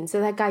scenes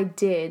that guy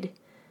did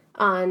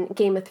on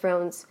Game of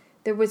Thrones,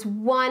 there was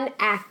one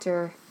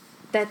actor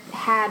that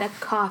had a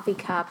coffee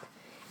cup,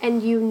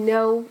 and you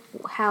know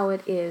how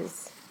it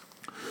is.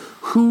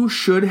 Who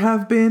should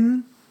have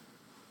been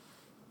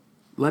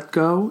let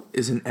go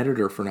is an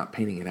editor for not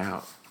painting it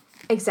out.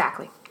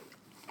 Exactly.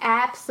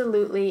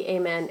 Absolutely.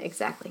 Amen.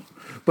 Exactly.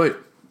 But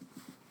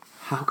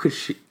how could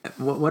she...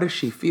 What does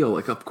she feel?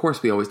 Like, of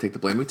course, we always take the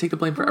blame. We take the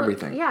blame for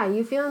everything. Yeah,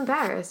 you feel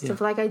embarrassed. Yeah.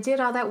 Of like, I did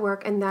all that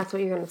work, and that's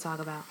what you're going to talk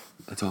about.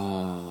 That's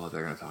all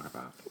they're going to talk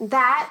about.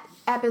 That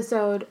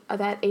episode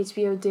that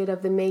HBO did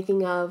of the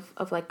making of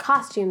like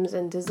costumes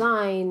and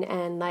design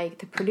and like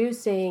the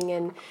producing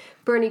and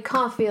Bernie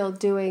Caulfield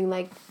doing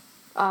like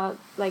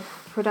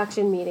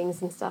production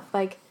meetings and stuff,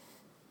 like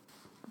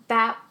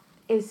that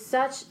is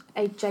such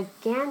a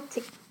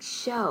gigantic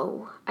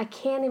show. I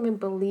can't even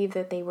believe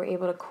that they were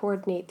able to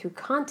coordinate through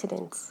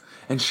continents.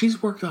 And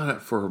she's worked on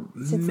it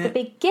since the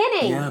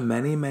beginning. Yeah,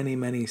 many, many,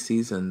 many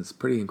seasons.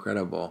 Pretty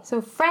incredible. So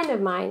a friend of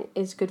mine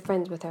is good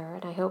friends with her,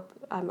 and I hope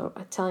I'm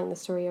telling the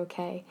story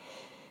okay.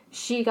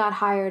 She got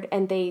hired,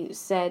 and they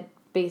said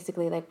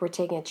basically, like, we're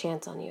taking a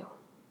chance on you.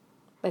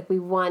 Like,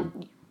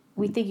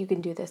 we think you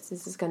can do this.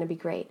 This is going to be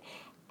great.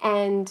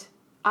 And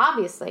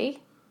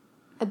obviously...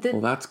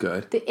 well, that's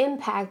good. The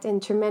impact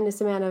and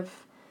tremendous amount of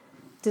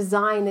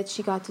design that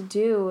she got to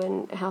do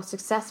and how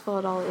successful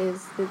it all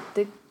is,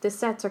 the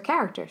sets are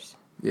characters.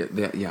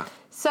 Yeah.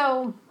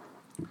 So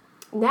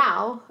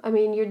now, I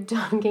mean, you're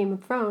done Game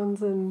of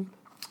Thrones, and...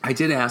 I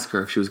did ask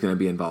her if she was going to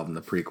be involved in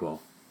the prequel.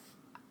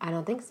 I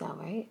don't think so,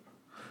 right?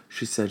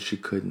 She said she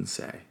couldn't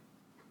say.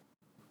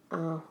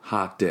 Oh.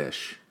 Hot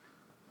dish.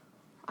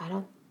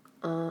 I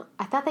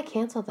thought they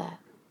canceled that.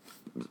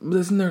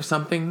 Isn't there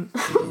something...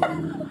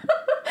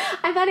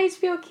 I thought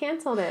HBO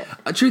canceled it.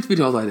 Truth be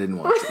told, I didn't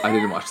watch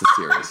the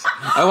series.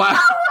 Oh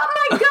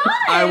my God!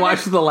 I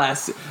watched the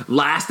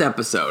last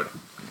episode.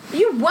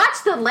 You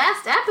watched the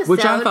last episode,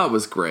 which I thought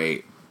was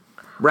great.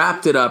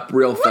 Wrapped it up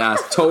real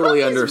fast.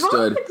 Totally understood.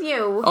 What is wrong with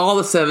you? All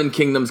the 7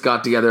 kingdoms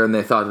got together and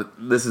they thought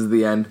that this is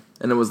the end,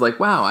 and it was like,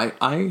 wow,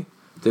 I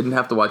didn't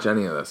have to watch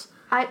any of this.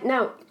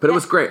 No, but it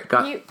was great.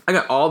 I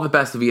got all the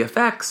best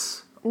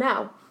VFX.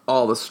 No,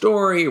 all the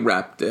story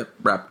wrapped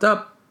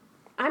up.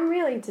 I'm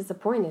really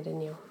disappointed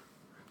in you.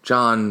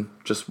 John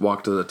just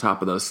walked to the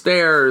top of those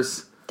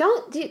stairs. You're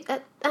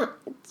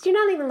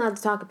not even allowed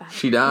to talk about it.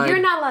 She died. You're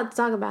not allowed to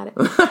talk about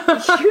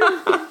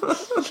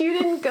it. You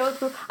didn't go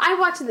through. I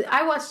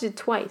watched it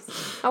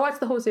twice. I watched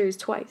the whole series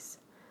twice.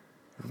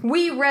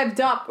 We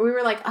revved up. We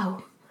were like,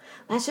 oh,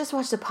 let's just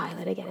watch the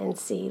pilot again and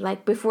see.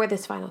 Like, before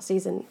this final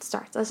season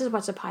starts, let's just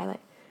watch the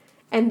pilot.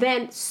 And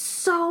then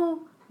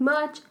so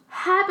much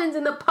happens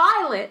in the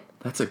pilot.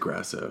 That's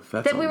aggressive.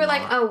 That we were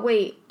like, oh,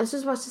 wait, let's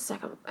just watch the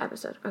second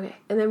episode. Okay.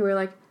 And then we were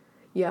like,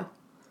 yeah.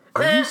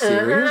 Are you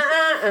serious?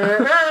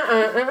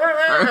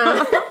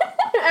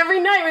 Every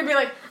night we'd be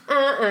like,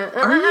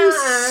 Are you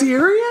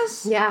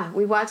serious? Yeah,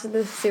 we watched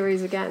the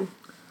series again.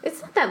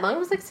 It's not that long. It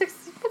was like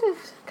 6.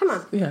 Come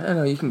on. Yeah, I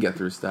know. You can get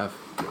through stuff.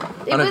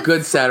 On a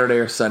good Saturday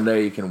or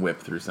Sunday, you can whip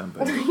through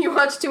something. You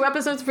watch 2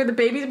 episodes for the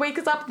baby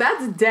wakes up?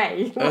 That's a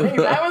day. Like,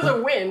 that was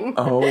a win.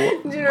 Oh. Do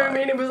you know what I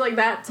mean? It was like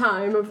that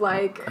time of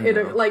like,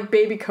 like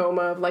baby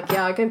coma of like,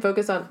 yeah, I can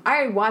focus on.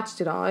 I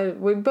watched it all.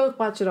 We both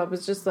watched it all. It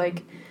was just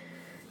like,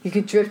 you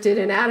could drift in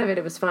and out of it.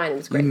 It was fine. It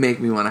was great. You make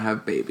me want to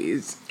have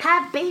babies.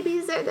 Have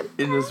babies are the best.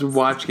 And just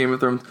watch Game of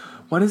Thrones.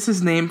 What is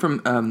his name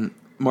from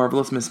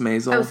Marvelous Miss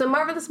Maisel? Oh, so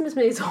Marvelous Miss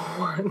Maisel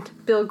won.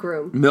 Bill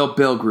Groom.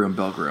 Bill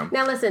Groom.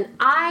 Now listen,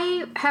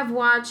 I have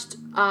watched,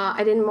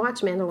 I didn't watch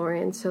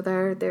Mandalorian, so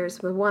there's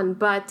the one,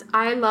 but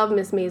I love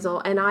Miss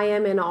Maisel, and I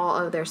am in all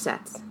of their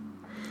sets.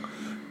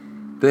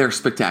 They're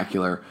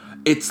spectacular.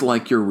 It's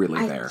like you're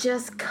really there. I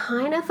just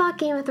kind of thought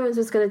Game of Thrones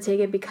was going to take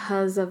it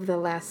because of the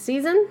last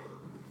season.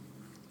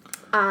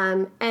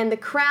 And The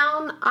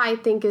Crown, I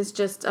think, is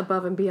just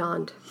above and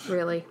beyond,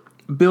 really.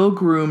 Bill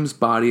Groom's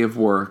body of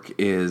work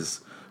is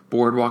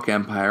Boardwalk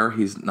Empire.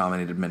 He's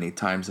nominated many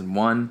times and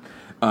won.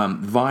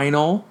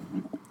 Vinyl.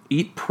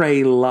 Eat,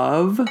 Pray,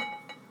 Love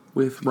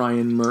with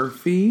Ryan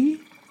Murphy.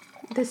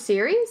 The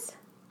series?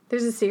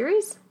 There's a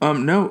series?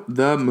 No,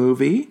 the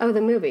movie. Oh,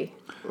 the movie.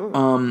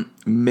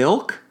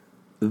 Milk,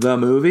 the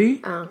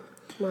movie. Oh,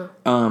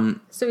 well.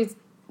 So he's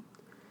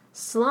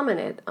slumming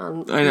it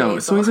on. I know.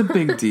 So he's a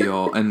big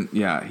deal, and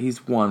yeah,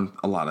 he's won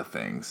a lot of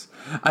things.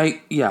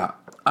 I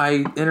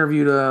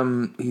interviewed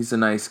him. He's a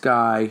nice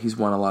guy. He's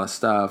won a lot of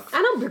stuff.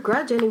 I don't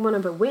begrudge anyone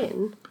of a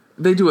win.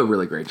 They do a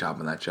really great job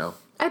on that show.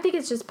 I think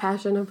it's just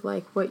passion of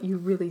like what you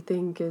really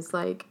think is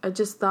like. I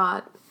just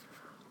thought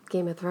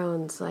Game of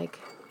Thrones like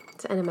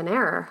it's an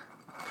error.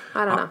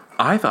 I don't know.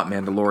 I thought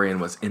Mandalorian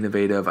was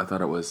innovative. I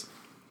thought it was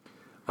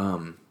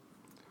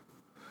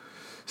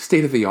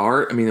state of the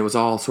art. I mean, it was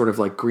all sort of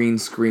like green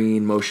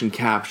screen, motion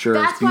capture.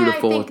 That's it's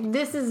beautiful. why I think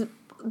this is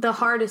the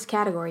hardest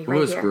category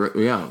right here.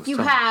 Yeah, you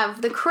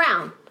have The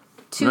Crown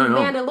to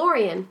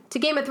Mandalorian to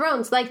Game of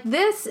Thrones. Like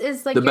this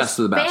is like the best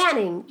of the best.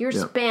 You're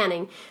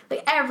spanning.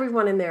 Like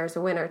everyone in there is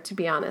a winner. To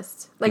be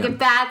honest, like if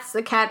that's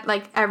a cat,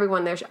 like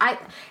everyone there.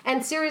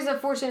 And Series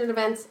of Fortunate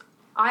Events.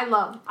 I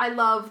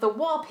love the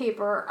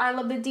wallpaper. I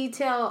love the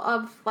detail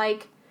of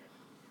like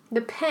the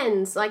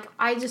pens. Like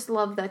I just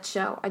love that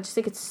show. I just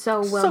think it's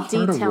so well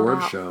detailed. It's a hard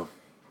award show.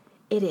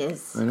 It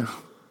is. I know.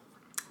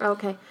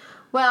 Okay.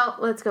 Well,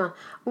 let's go on.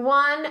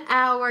 1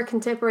 hour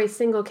contemporary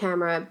single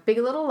camera. Big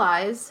Little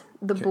Lies,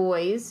 The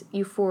Boys,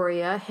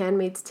 Euphoria,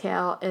 Handmaid's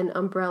Tale, and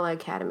Umbrella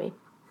Academy.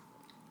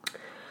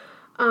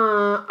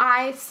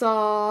 I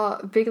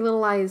saw Big Little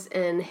Lies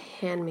and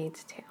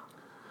Handmaid's Tale.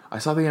 I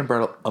saw the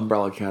Umbrella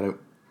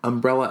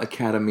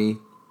Academy,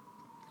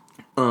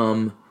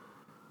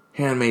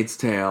 Handmaid's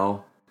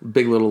Tale,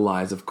 Big Little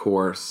Lies, of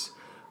course.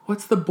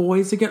 What's The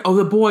Boys again? Oh,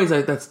 The Boys.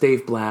 That's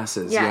Dave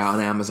Blass's. Yes. Yeah, on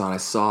Amazon. I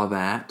saw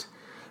that.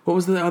 What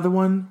was the other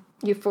one?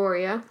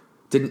 Euphoria.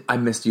 I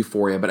missed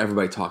Euphoria, but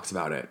everybody talks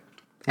about it.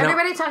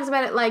 Everybody talks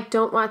about it like,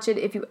 don't watch it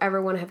if you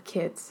ever want to have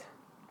kids.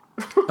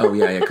 Oh,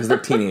 yeah, because they're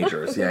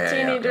teenagers.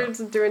 Teenagers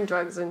doing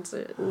drugs and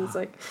shit. And it's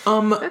like,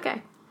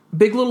 okay.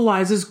 Big Little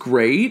Lies is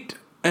great.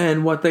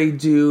 And what they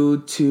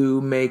do to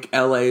make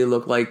LA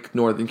look like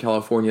Northern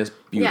California is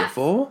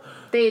beautiful. Yes,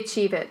 they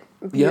achieve it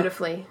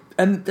beautifully. Yep.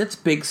 And it's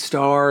big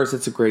stars.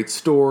 It's a great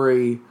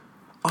story.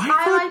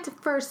 I liked the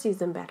first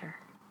season better.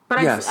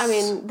 But yes. I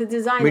mean, the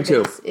design of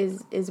it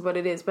is what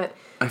it is. But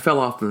I fell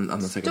off on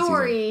the second season.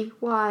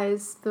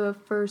 Story-wise, the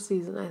first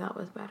season I thought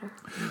was better.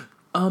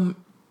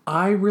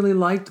 I really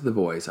liked The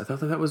Boys. I thought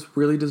that was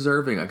really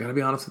deserving. I got to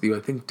be honest with you. I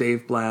think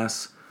Dave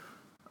Blass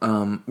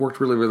worked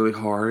really, really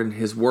hard, and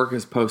his work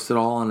is posted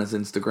all on his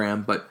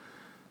Instagram, but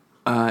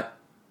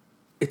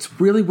it's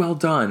really well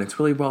done. It's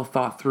really well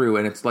thought through,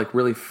 and it's like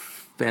really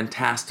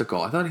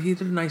fantastical. I thought he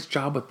did a nice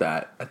job with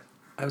that.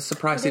 I was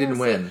surprised he didn't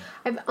win.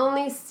 I've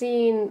only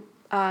seen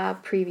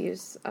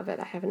previews of it.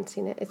 I haven't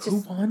seen it. It's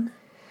just Who won?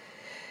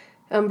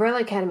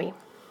 Umbrella Academy.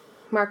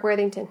 Mark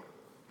Worthington.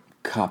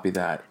 Copy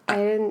that. I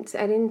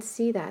didn't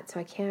see that, so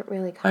I can't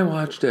really comment. I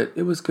watched it.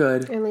 It was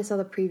good. I only saw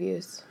the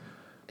previews.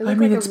 I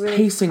mean, its really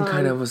pacing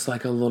kind of was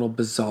like a little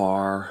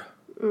bizarre.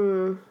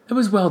 It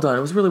was well done.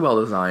 It was really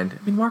well designed.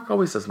 I mean, Mark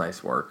always does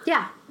nice work.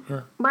 Yeah.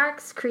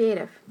 Mark's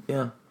creative.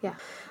 Yeah.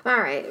 All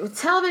right.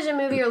 Television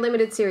movie or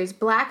limited series.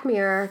 Black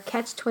Mirror,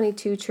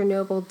 Catch-22,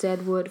 Chernobyl,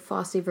 Deadwood,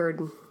 Fosse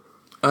Verdon.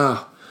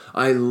 Oh,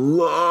 I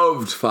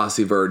loved Fosse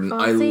Verdon.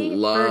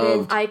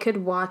 Verdon, I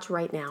could watch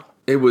right now.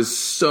 It was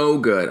so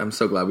good. I'm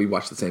so glad we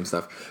watched the same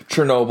stuff.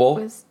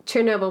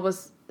 Chernobyl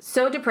was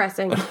so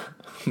depressing.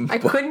 I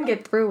couldn't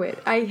get through it.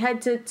 I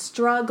had to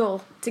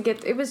struggle to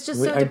get... It was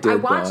just I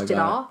watched it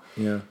all.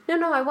 Yeah.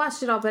 No, I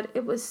watched it all, but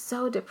it was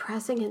so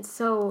depressing and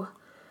so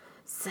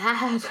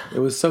sad. It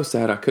was so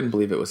sad. I couldn't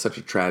believe it was such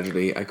a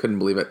tragedy. I couldn't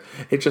believe it.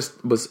 It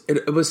just was...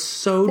 It was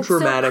so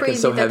dramatic and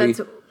so heavy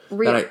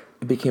that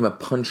it became a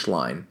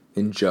punchline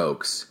in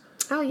jokes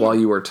while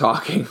you were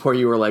talking, where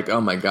you were like,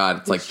 oh my God,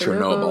 it's like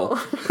Chernobyl.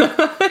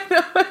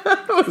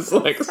 It was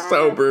like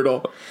so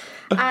brutal.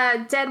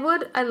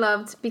 Deadwood, I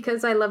loved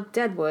because I loved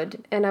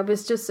Deadwood, and I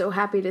was just so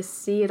happy to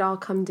see it all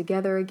come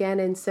together again,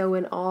 and so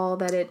in all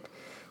that it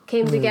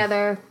came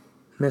together.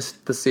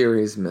 Missed the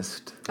series,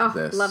 missed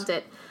this. Loved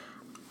it.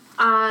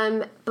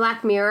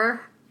 Black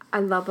Mirror,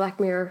 I love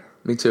Black Mirror.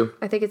 Me too.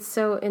 I think it's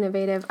so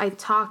innovative. I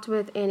talked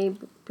with Annie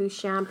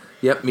Bouchamp.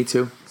 Yep, me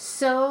too.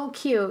 So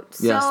cute.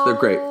 Yes, they're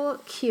great. So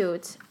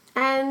cute.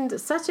 And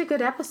such a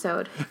good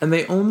episode. And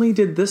they only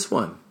did this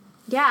one.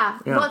 Yeah.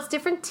 Well, it's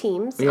different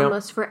teams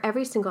almost for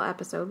every single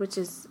episode, which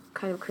is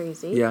kind of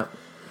crazy. Yeah.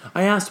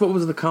 I asked what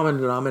was the common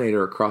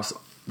denominator across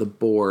the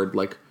board,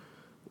 like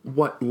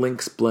what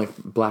links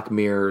Black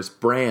Mirror's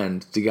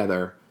brand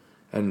together,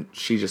 and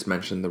she just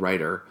mentioned the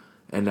writer,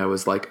 and I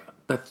was like,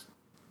 that's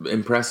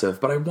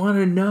impressive, but I want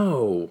to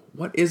know,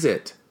 what is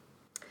it?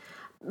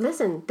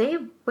 Listen, they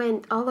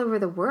went all over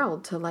the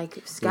world to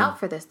like scout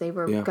for this. They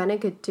were gonna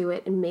do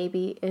it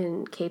maybe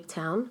in Cape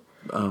Town.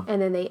 Oh.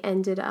 And then they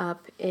ended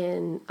up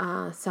in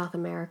South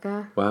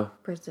America. Wow.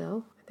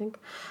 Brazil, I think.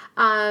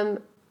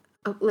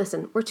 Oh,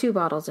 listen, we're 2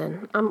 bottles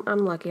in. I'm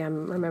lucky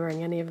I'm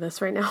remembering any of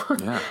this right now.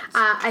 Yeah.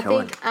 I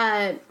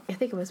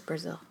think it was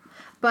Brazil.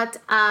 But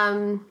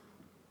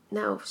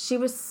no, she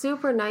was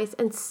super nice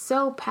and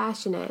so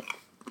passionate.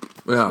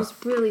 Yeah. She was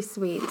really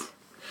sweet.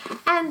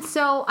 And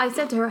so I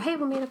said to her, hey,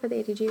 we'll meet up at the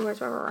ATG. Where's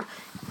blah, blah, blah.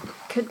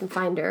 Couldn't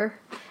find her.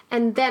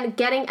 And then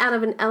getting out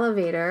of an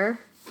elevator,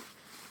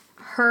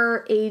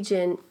 her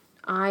agent,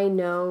 I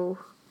know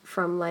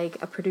from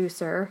like a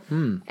producer,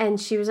 and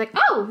she was like,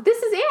 oh,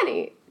 this is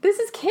Annie. This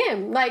is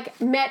Kim.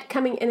 Like, met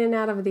coming in and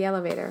out of the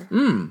elevator.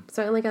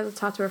 So I only got to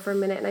talk to her for a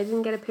minute, and I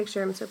didn't get a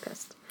picture. I'm so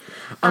pissed.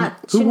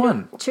 Who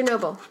won?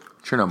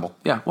 Chernobyl.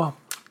 Yeah, well,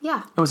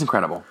 Yeah. it was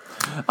incredible.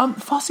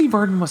 Fosse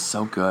Verdon was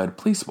so good.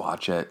 Please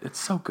watch it. It's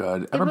so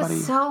good. Everybody. It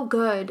was so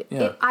good.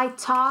 Yeah. I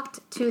talked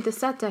to the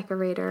set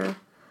decorator.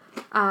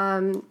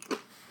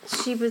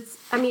 She was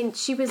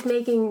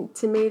making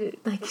tomato,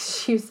 like,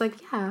 she was like,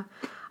 yeah,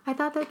 I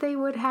thought that they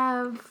would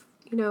have,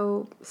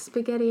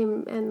 spaghetti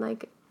and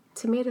like,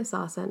 tomato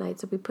sauce at night,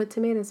 so we put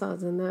tomato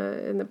sauce in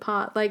the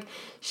pot. Like,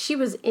 she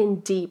was in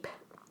deep.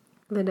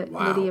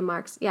 Lydia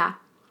Marks, yeah,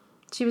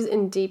 she was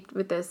in deep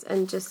with this,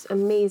 and just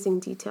amazing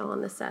detail on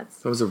the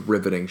sets. That was a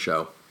riveting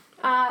show.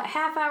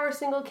 Half-hour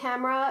single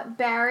camera: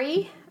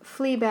 Barry,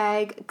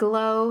 Fleabag,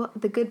 Glow,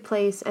 The Good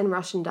Place, and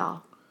Russian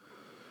Doll.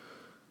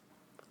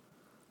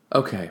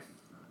 Okay,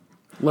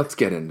 let's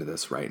get into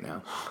this right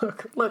now.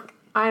 Look,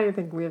 I don't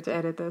think we have to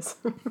edit this.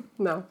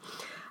 No.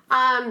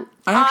 I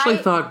actually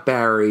thought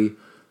Barry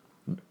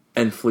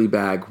and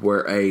Fleabag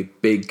were a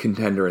big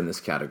contender in this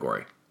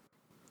category.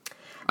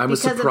 I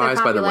was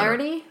surprised by the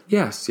winner.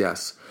 Yes. Yeah.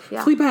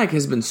 Fleabag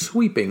has been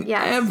sweeping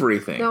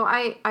everything. No,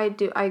 I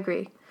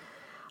agree.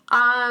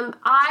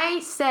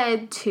 I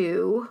said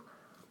to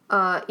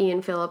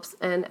Ian Phillips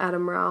and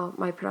Adam Rao,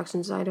 my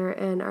production designer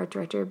and art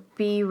director,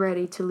 be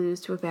ready to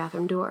lose to a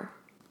bathroom door.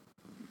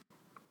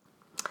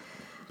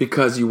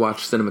 Because you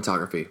watched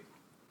cinematography.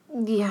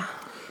 Yeah.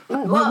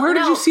 Where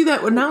did you see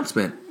that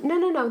announcement?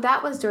 No.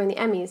 That was during the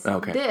Emmys.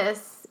 Okay.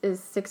 This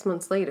is 6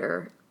 months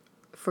later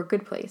for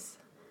Good Place.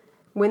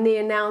 When they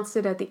announced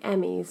it at the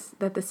Emmys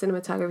that the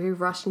cinematography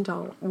Russian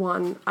Doll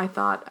won, I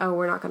thought, oh,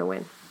 we're not going to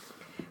win.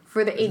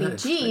 For the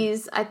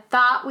ADGs, I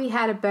thought we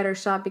had a better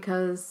shot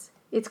because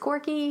it's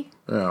quirky.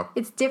 Yeah.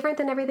 It's different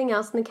than everything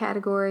else in the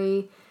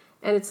category,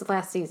 and it's the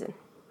last season.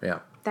 Yeah.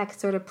 That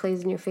sort of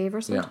plays in your favor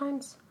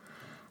sometimes.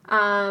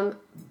 Yeah.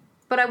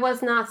 But I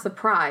was not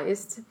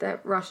surprised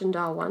that Russian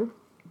Doll won.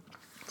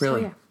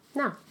 Really? So, yeah.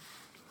 No.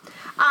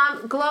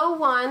 Glow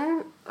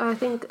won, I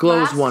think,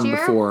 Glow's last won year.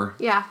 before.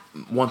 Yeah.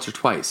 Once or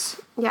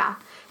twice. Yeah.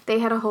 They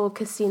had a whole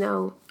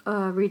casino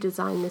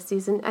redesign this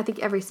season. I think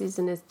every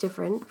season is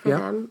different for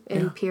them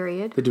in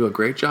period. They do a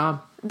great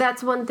job.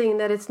 That's one thing,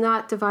 that it's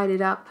not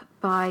divided up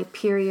by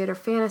period or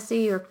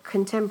fantasy or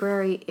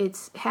contemporary.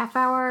 It's half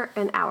hour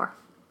and hour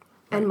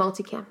and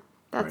multicam.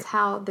 That's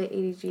how the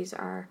ADGs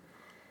are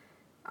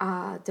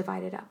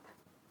divided up.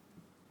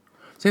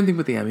 Same thing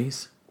with the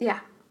Emmys. Yeah.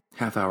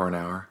 Half hour, an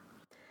hour.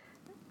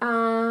 I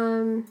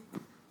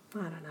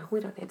don't know. We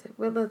don't need to.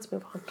 Well, let's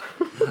move on.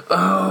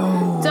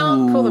 Oh.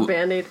 Don't pull the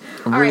Band-Aid.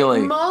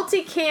 Really? All right,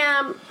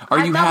 multicam.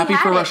 Are you happy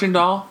for Russian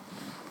Doll?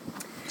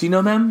 Do you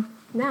know them?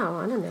 No,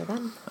 I don't know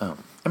them. Oh.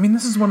 I mean,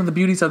 this is one of the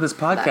beauties of this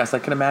podcast. I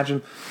can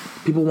imagine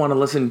people want to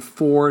listen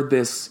for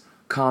this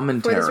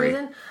commentary. For this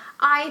reason,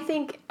 I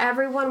think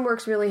everyone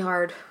works really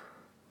hard,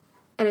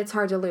 and it's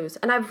hard to lose.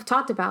 And I've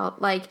talked about,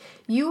 like,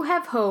 you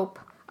have hope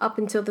up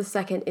until the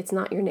second it's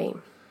not your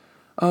name.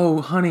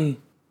 Oh, honey,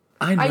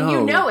 I know.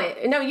 You know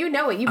it. No, you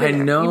know it. You've been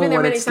there. I know You've been there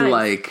what many it's times.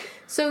 like.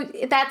 So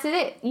that's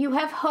it. You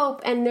have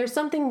hope, and there's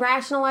something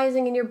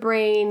rationalizing in your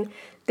brain.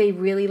 They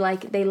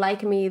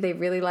like me. They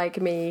really like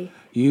me.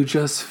 You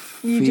just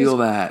feel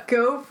that.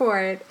 Go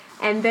for it.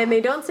 And then they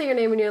don't say your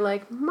name, and you're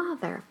like,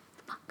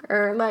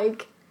 motherfucker.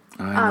 Like,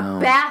 a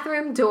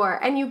bathroom door.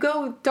 And you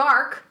go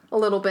dark a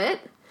little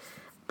bit,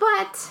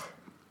 but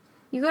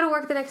you go to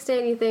work the next day,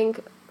 and you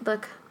think,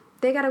 look,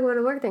 they got to go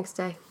to work the next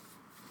day.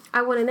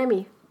 I won an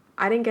Emmy.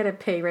 I didn't get a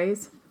pay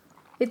raise.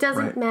 It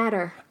doesn't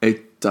matter.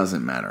 It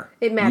doesn't matter.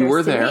 It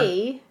matters to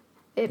me.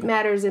 It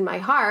matters in my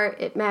heart.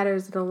 It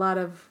matters in a lot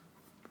of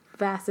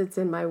facets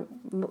in my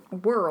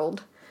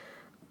world.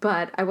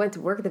 But I went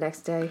to work the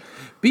next day.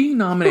 Being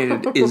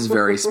nominated is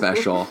very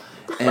special.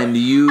 And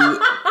you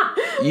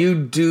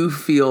do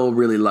feel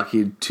really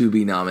lucky to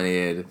be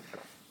nominated.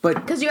 But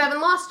because you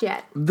haven't lost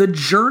yet. The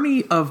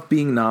journey of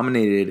being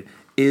nominated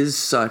is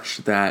such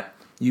that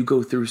you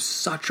go through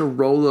such a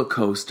roller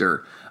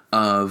coaster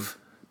of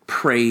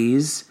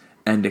praise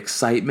and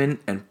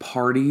excitement and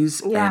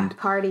parties and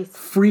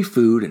free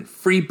food and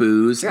free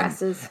booze,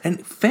 dresses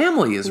and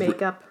family is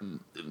makeup,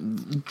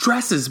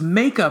 dresses,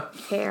 makeup,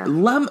 hair,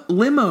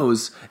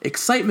 limos,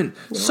 excitement.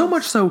 Yes. So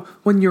much so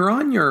when you're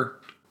on your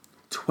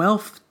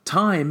 12th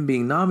time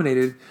being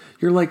nominated,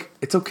 you're like,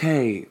 it's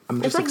okay.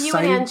 I'm just excited. It's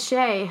like you and Anne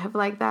Shea have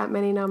like that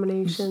many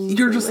nominations.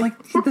 You're just like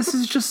this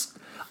is just.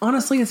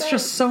 Honestly, it's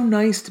just so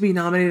nice to be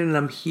nominated, and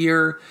I'm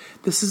here.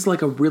 This is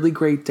like a really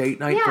great date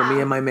night for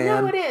me and my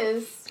man. No, it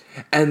is.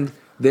 And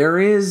there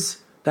is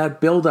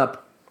that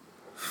build-up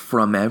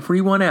from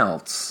everyone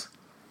else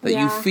that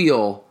you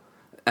feel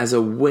as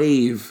a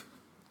wave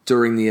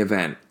during the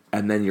event.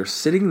 And then you're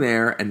sitting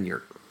there and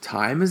your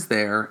time is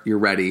there. You're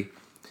ready.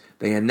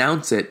 They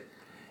announce it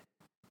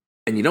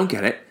and you don't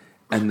get it.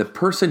 And the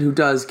person who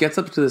does gets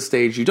up to the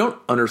stage. You don't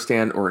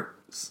understand or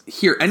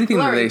hear anything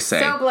that they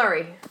say. So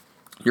blurry.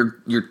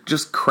 You're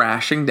just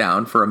crashing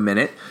down for a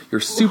minute.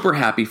 You're super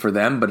happy for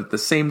them, but at the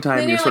same time,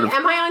 then you're sort like, of...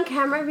 am I on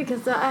camera?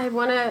 Because I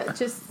want to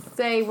just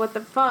say, what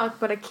the fuck,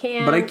 but I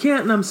can't. But I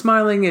can't, and I'm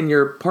smiling, and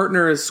your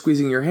partner is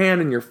squeezing your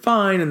hand, and you're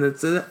fine, and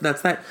that's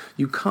that.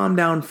 You calm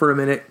down for a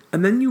minute,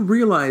 and then you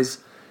realize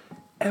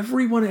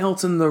everyone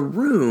else in the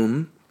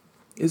room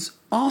is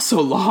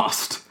also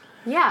lost.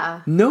 Yeah.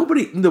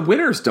 The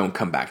winners don't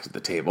come back to the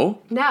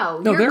table.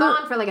 No, you're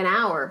gone for like an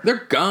hour.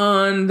 They're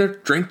gone. They're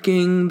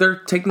drinking. They're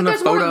taking a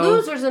photo. There's more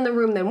losers in the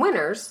room than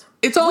winners.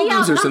 It's all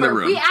losers in the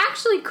room. We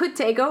actually could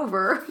take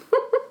over.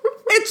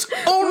 It's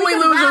only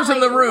losers in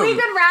the room. We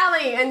could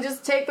rally and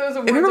just take those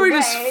awards If everybody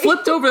away. just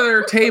flipped over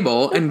their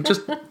table and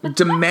just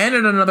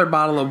demanded another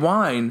bottle of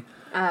wine.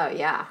 Oh,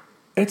 yeah.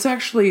 It's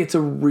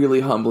a really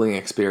humbling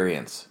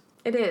experience.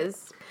 It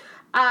is.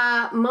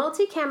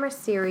 Multi-camera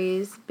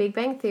series, Big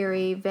Bang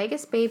Theory,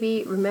 Vegas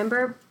Baby,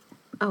 remember...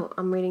 Oh,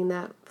 I'm reading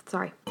that.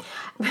 Sorry.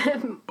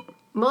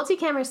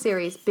 Multi-camera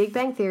series, Big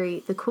Bang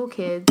Theory, The Cool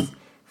Kids,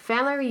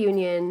 Family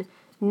Reunion,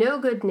 No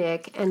Good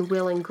Nick, and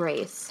Will and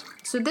Grace.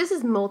 So this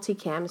is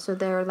multi-cam, so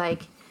they're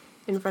like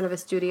in front of a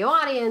studio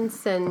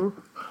audience, and...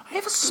 I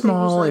have a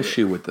small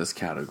issue with this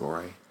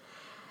category.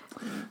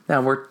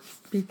 Now, we're...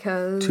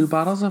 Because... 2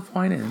 bottles of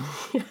wine in.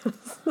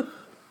 Yes.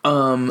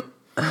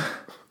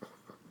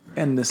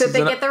 And this Did is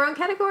they get their own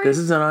category? This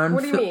is an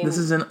What do you mean? This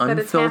is an that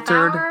unfiltered it's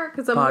half hour?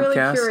 Because I'm really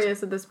podcast.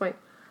 curious at this point.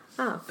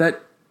 Oh.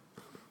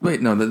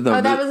 Wait, no.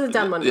 That was a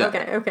dumb one. Yeah.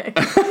 Okay.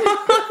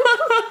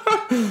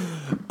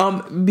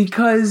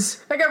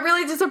 Because I got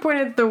really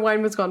disappointed the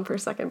wine was gone for a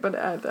second, but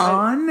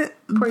on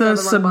the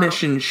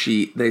submission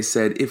sheet, they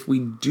said if we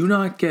do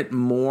not get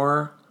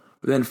more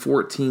than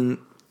 14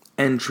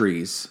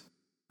 entries,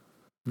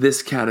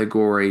 this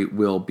category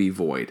will be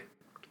void.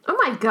 Oh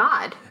my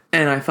god.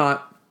 And I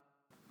thought,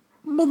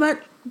 well,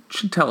 that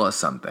should tell us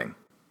something.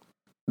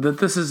 That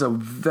this is a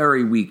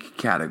very weak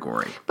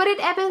category. But it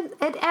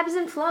ebbs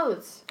and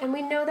flows. And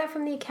we know that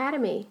from the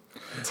Academy.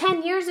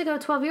 10 years ago,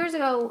 12 years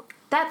ago,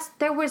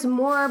 there was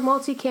more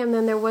multicam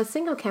than there was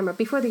single camera.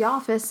 Before The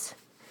Office,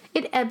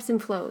 it ebbs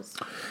and flows.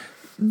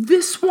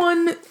 This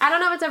one... I don't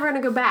know if it's ever going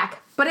to go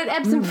back, but it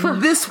ebbs and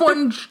flows. This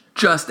one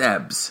just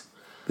ebbs.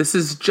 This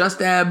is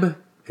just ebb.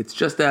 It's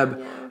just ebb.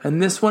 Yeah.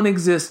 And this one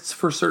exists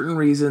for certain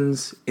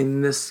reasons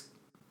in this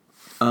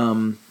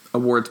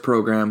awards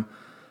program.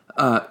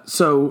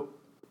 So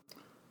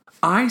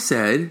I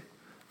said,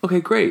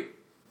 okay, great.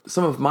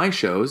 Some of my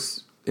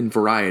shows in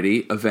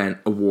variety, event,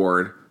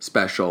 award,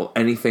 special,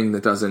 anything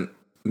that doesn't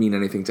mean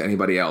anything to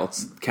anybody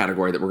else,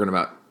 category that we're going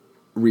to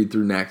read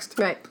through next.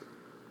 Right.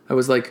 I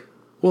was like,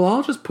 well,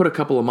 I'll just put a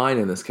couple of mine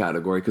in this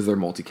category because they're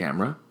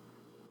multi-camera.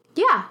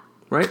 Yeah.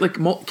 Right? Like,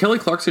 Kelly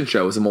Clarkson's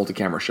show is a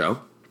multi-camera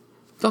show.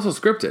 It's also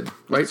scripted,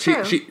 right?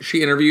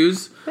 She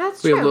interviews.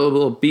 That's we true. have a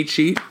little beat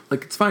sheet.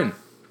 Like, it's fine.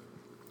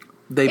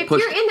 If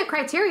you're in the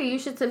criteria, you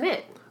should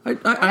submit. I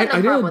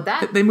did. With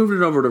that. They moved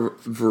it over to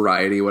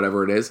Variety,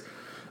 whatever it is.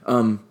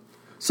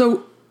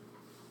 So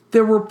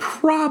there were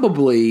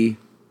probably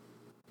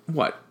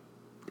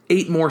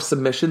 8 more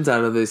submissions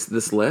out of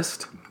this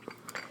list.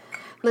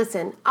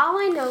 Listen, all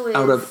I know is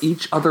out of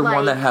each other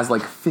one that has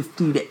like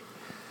 50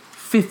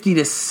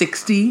 to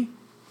 60.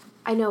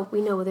 I know,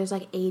 we know there's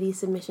like 80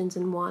 submissions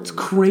in one. It's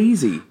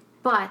crazy.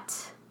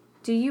 But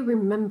do you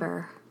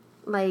remember,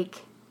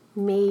 like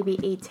maybe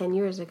 8-10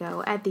 years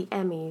ago at the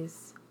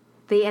Emmys,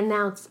 they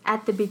announced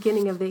at the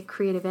beginning of the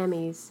Creative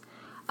Emmys,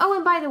 oh,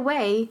 and by the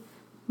way,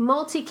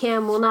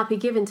 multicam will not be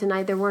given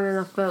tonight. There weren't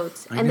enough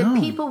votes. And the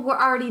people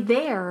were already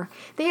there.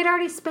 They had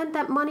already spent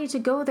that money to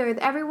go there.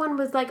 Everyone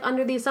was like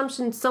under the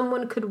assumption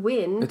someone could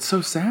win. It's so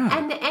sad.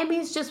 And the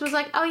Emmys just was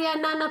like, oh yeah,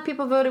 not enough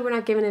people voted. We're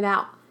not giving it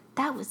out.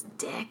 That was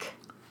dick.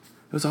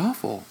 It was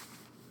awful.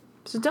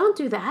 So don't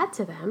do that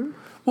to them.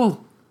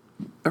 Well,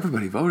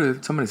 everybody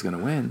voted. Somebody's going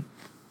to win.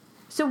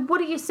 So what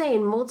are you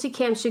saying?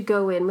 Multicam should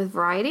go in with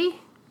Variety?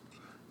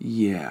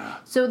 Yeah.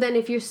 So then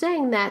if you're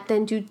saying that,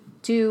 then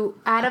do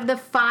out of the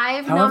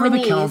 5 However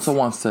nominees... the council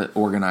wants to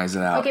organize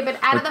it out. Okay, but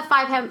out of the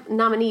 5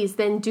 nominees,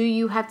 then do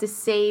you have to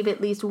save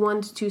at least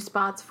 1 to 2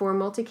 spots for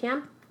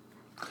multicam?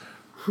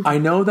 I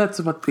know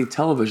that's what the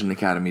Television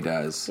Academy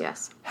does.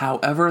 Yes.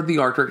 However the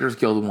Art Directors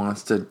Guild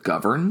wants to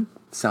govern,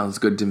 sounds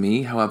good to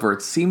me. However,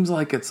 it seems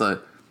like it's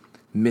a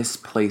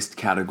misplaced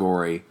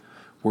category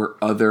where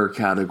other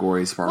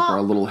categories are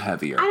a little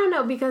heavier. I don't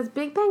know, because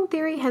Big Bang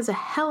Theory has a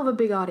hell of a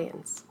big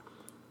audience.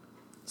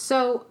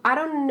 So I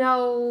don't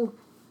know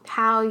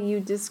how you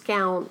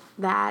discount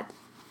that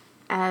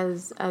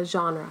as a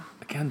genre.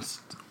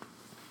 Against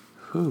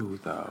who,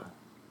 though?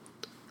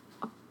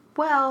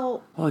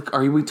 Well... Like,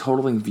 are we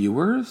totaling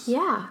viewers?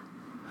 Yeah.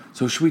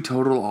 So should we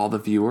total all the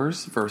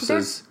viewers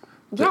versus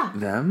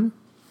them?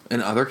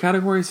 And other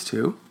categories,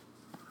 too?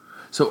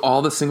 So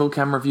all the single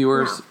camera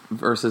viewers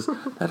versus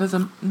that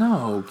doesn't.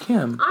 No,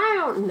 Kim. I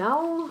don't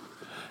know.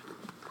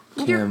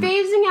 Kim. You're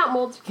phasing out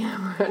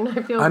multi-camera, and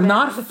I feel I'm bad.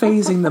 not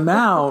phasing them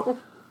out.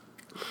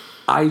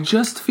 I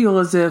just feel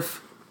as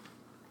if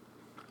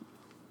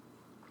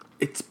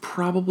it's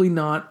probably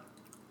not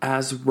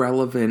as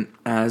relevant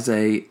as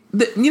a...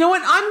 You know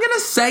what? I'm going to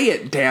say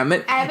it, damn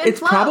it. It's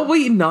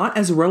probably not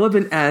as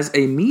relevant as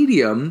a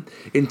medium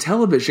in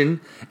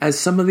television as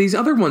some of these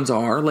other ones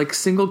are, like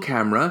single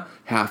camera,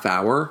 half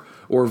hour,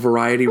 or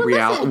variety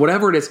reality,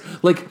 whatever it is.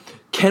 Like,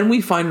 can we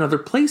find another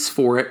place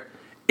for it?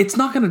 It's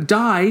not going to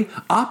die.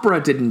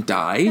 Opera didn't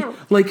die. No.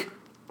 Like...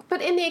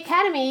 But in the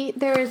Academy,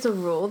 there is a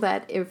rule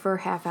that if for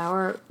half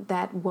hour,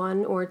 that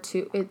 1 or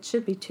 2, it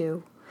should be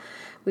 2.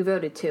 We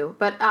voted 2.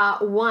 But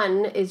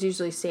 1 is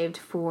usually saved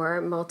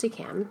for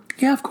multicam.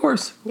 Yeah, of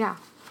course. Yeah.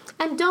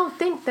 And don't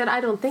think that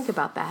I don't think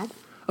about that.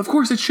 Of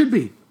course, it should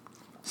be.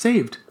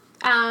 Saved.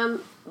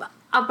 But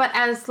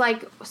as,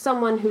 like,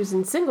 someone who's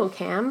in single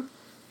cam,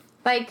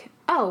 like,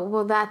 oh,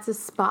 well, that's a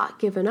spot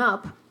given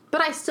up. But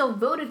I still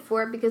voted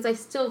for it because I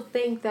still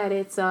think that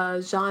it's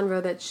a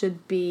genre that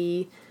should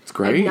be... It's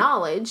great.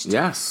 Acknowledged.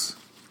 Yes.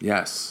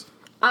 Yes.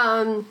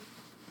 I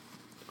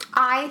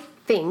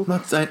think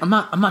I'm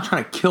not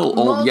trying to kill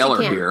old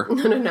Yeller here.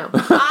 No.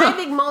 I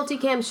think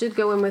multicam should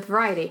go in with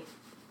variety.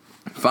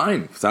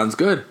 Fine. Sounds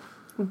good.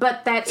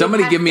 But that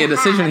somebody give me a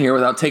decision here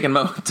without taking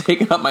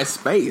up my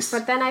space.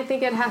 But then I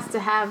think it has to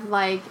have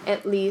like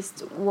at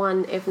least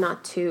 1, if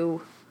not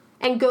 2,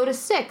 and go to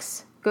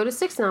 6. Go to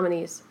 6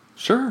 nominees.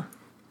 Sure.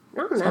 I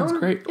don't know. Sounds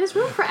great. There's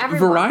room for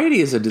everyone. Variety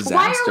is a disaster.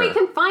 Why are we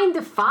confined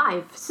to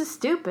 5? This is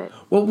stupid.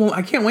 Well,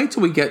 I can't wait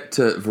till we get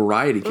to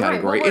variety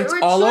category. It's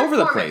all over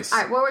the place. All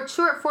right, well, we're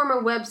short form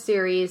or web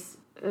series,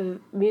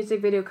 music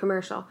video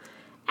commercial.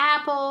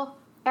 Apple,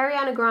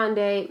 Ariana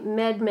Grande,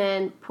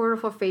 MedMen, Portal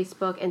for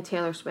Facebook, and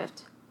Taylor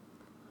Swift.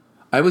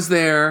 I was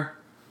there.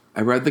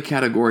 I read the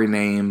category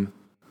name.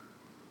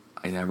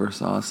 I never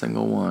saw a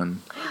single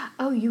one.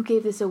 Oh, you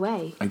gave this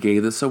away. I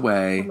gave this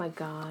away. Oh, my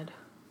God.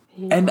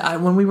 And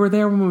when we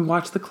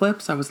watched the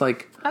clips, I was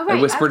like,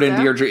 I whispered in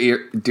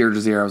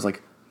Deirdre's ear, I was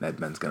like,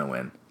 MedMen's going to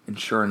win. And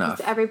sure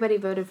enough. Everybody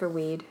voted for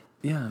weed.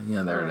 Yeah,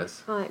 there it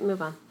is. All right,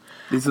 move on.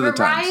 These are the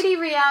times. Variety,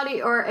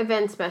 reality, or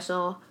event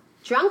special.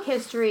 Drunk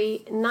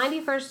History,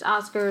 91st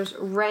Oscars,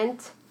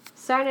 Rent,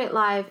 Saturday Night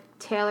Live,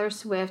 Taylor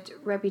Swift,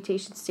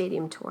 Reputation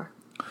Stadium Tour.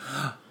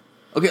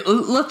 Okay,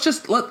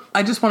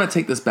 I just want to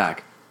take this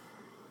back.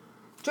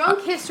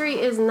 Drunk History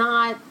is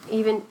not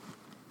even...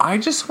 I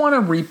just want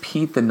to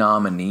repeat the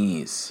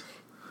nominees.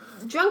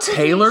 Drunk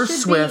Taylor History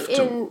should Swift be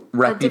in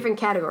a different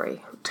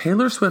category.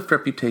 Taylor Swift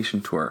Reputation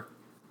Tour.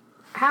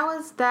 How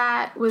is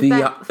that? Was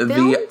that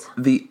filmed?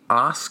 The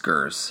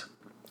Oscars,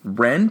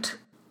 Rent,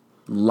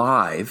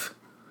 Live,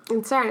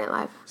 and Saturday Night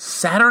Live.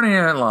 Saturday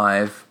Night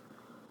Live,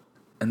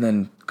 and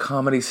then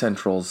Comedy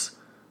Central's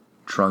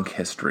Drunk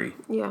History.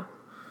 Yeah.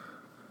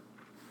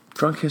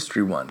 Drunk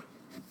History won.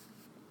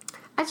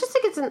 I just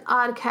think it's an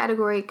odd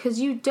category because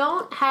you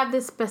don't have the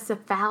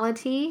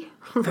specificity.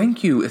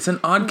 Thank you. It's an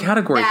odd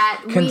category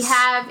that we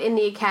have in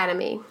the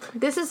Academy.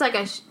 This is like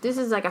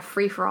a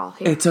free for all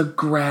here. It's a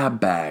grab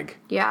bag.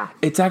 Yeah.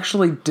 It's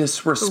actually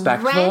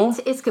disrespectful.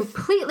 Rent is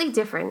completely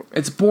different.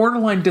 It's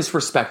borderline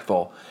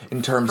disrespectful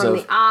in terms from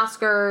of the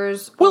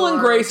Oscars. Will and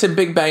Grace and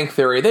Big Bang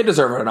Theory. They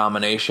deserve a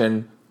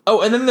nomination.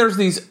 Oh, and then there's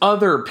these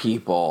other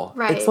people.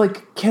 Right. It's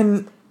like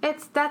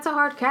that's a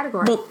hard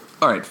category. Well,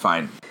 all right,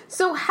 fine.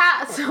 So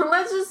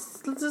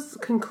let's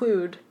just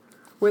conclude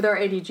with our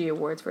ADG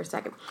awards for a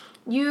second.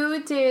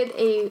 You did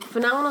a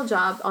phenomenal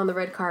job on the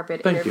red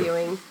carpet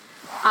interviewing.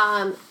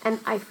 And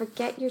I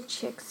forget your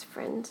chick's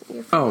friend.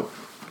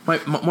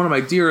 One of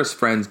my dearest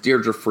friends,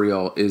 Deirdre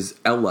Friel, is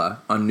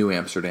Ella on New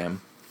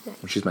Amsterdam. Nice.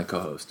 She's my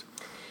co-host.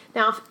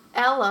 Now, if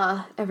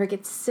Ella ever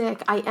gets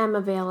sick, I am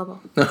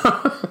available.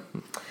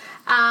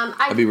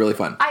 That'd be really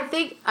fun. I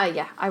think,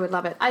 I would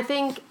love it. I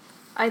think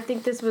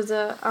this was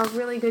a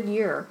really good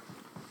year.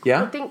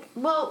 Yeah? I think,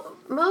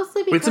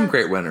 mostly because... We had some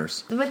great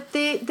winners. But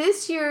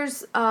this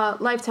year's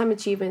Lifetime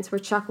Achievements were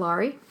Chuck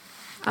Lorre,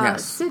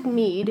 yes. Sid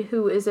Mead,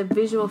 who is a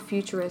visual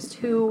futurist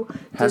who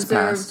has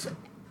deserves... passed.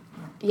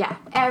 Yeah,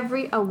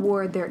 every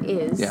award there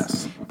is.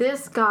 Yes.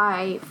 This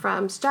guy,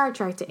 from Star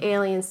Trek to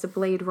Aliens to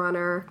Blade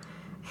Runner,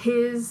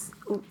 his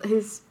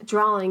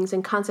drawings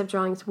and concept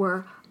drawings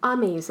were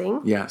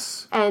amazing.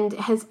 Yes. And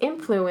has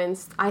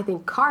influenced, I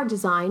think, car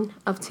design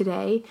of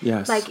today.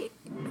 Yes. Like,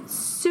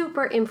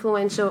 super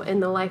influential in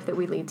the life that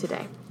we lead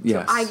today.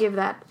 Yes. So I give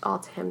that all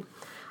to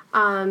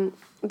him.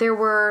 There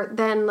were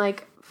then,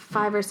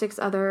 5 or 6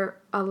 other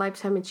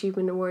Lifetime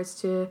Achievement Awards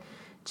to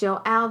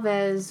Jill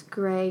Alves,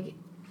 Greg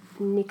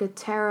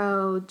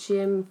Nicotero,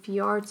 Jim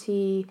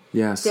Fiorti,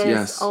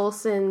 Dennis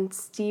Olsen,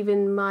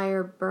 Stephen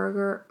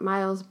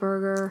Miles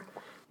Berger,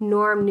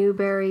 Norm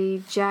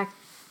Newberry, Jack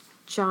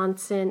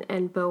Johnson,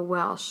 and Bo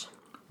Welsh.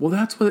 Well,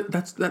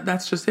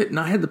 that's just it. And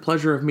I had the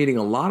pleasure of meeting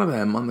a lot of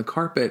them on the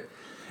carpet,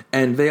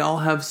 and they all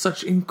have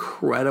such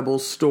incredible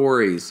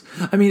stories.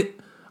 I mean,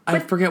 I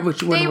forget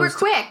which one. They were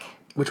quick.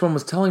 Which one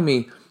was telling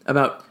me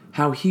about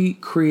how he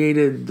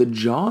created the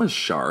Jaws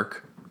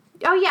shark.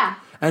 Oh, yeah.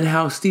 And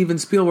how Steven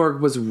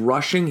Spielberg was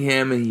rushing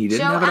him and he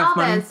didn't have enough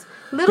money.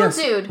 Little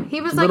dude.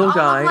 He was like all of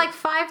like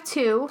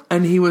 5'2".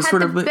 And he was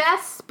sort of the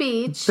best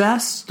speech.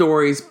 Best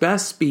stories,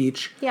 best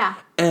speech. Yeah.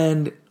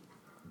 And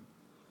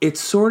it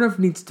sort of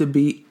needs to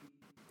be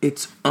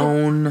its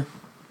own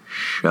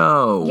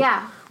show.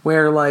 Yeah.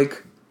 Where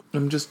like,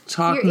 I'm just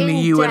talking to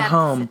you at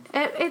home.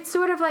 It's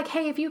sort of like,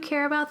 hey, if you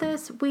care about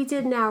this, we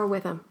did an hour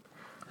with him.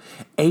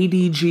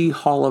 ADG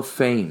Hall of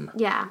Fame.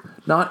 Yeah.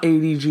 Not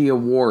ADG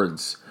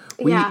Awards.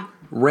 We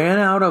ran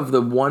out of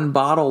the one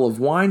bottle of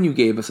wine you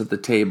gave us at the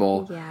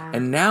table. Yeah.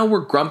 And now we're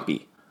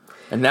grumpy.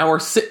 And now we're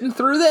sitting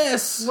through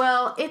this.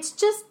 Well, it's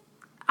just,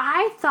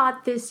 I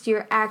thought this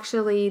year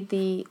actually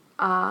the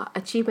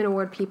Achievement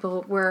Award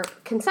people were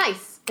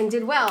concise and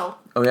did well.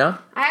 Oh, yeah?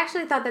 I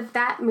actually thought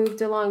that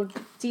moved along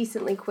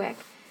decently quick.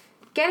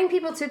 Getting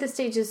people to the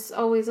stage is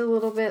always a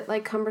little bit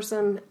like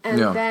cumbersome, and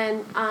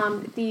then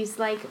these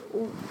like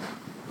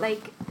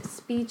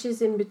speeches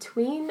in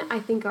between I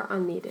think are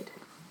unneeded.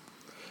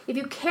 If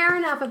you care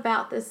enough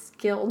about this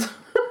guild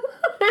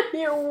and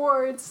the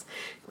awards,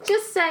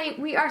 just say,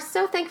 we are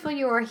so thankful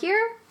you are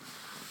here.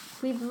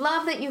 We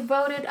love that you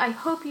voted. I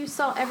hope you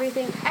saw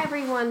everything.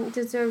 Everyone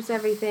deserves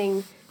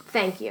everything.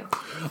 Thank you.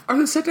 Are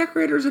the set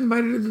decorators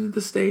invited to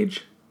the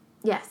stage?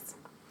 Yes.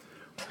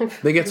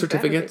 They get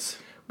certificates?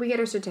 We get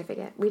a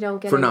certificate. We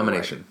don't get for an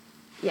nomination. Award.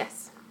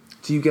 Yes.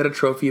 Do you get a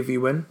trophy if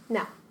you win?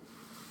 No.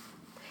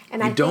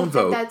 And I don't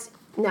vote.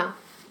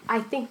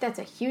 I think that's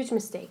a huge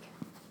mistake.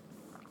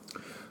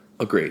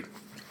 Agreed.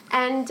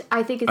 And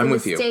I think it's a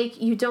mistake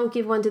you don't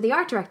give one to the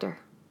art director.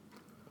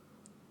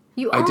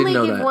 You only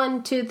give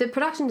one to the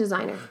production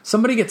designer.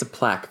 Somebody gets a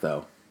plaque,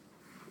 though.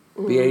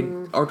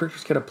 The art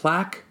directors get a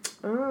plaque?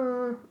 I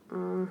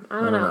don't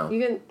know.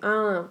 You can. I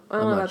don't know. I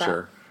don't know about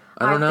sure.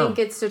 That. I don't know. I think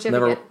it's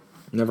certificate.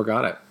 Never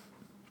got it.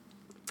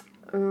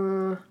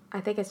 I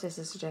think it's just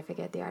a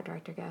certificate the art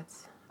director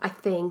gets. I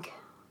think.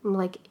 I'm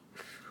like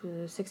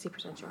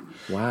 60% sure.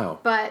 Wow.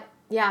 But,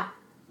 yeah.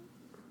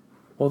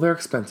 Well, they're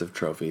expensive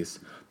trophies.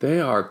 They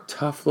are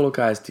tough little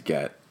guys to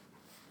get.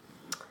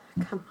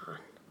 Come on.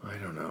 I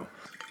don't know.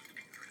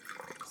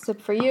 Sip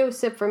for you,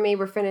 sip for me.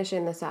 We're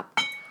finishing this up.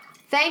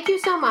 Thank you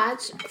so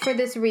much for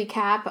this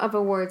recap of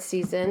awards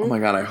season. Oh my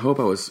God, I hope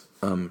I was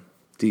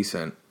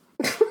decent.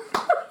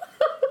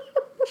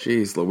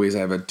 Jeez Louise,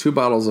 I've had 2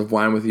 bottles of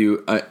wine with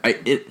you.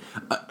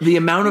 The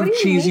amount of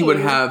cheese you would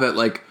have at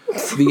like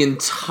the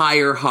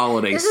entire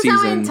holiday season.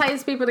 This is how I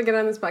entice people to get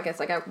on this podcast.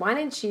 Like, I have wine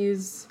and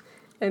cheese,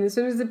 and as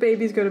soon as the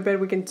babies go to bed,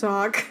 we can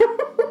talk.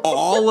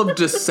 All of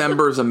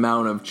December's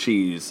amount of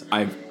cheese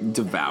I've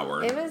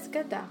devoured. It was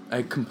good, though.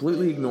 I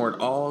completely ignored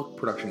all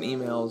production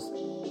emails.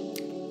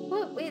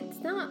 Well, it's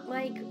not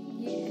like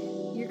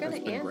you're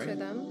going to answer great.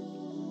 them.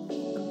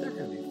 They're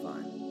going to be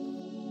fine.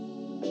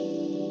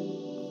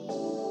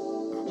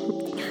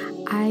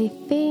 I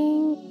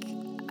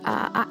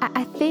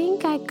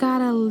think I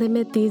gotta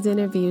limit these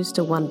interviews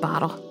to 1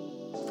 bottle.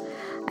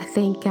 I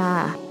think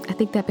that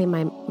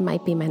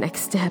might be my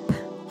next step.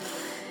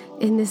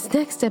 In this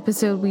next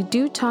episode, we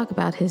do talk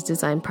about his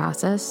design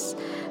process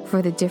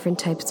for the different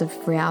types of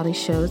reality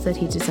shows that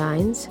he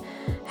designs,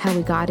 how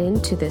he got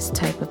into this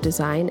type of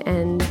design,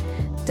 and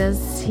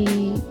does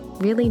he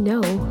really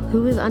know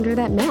who is under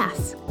that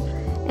mask?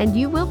 And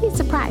you will be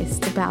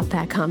surprised about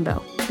that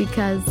combo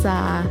because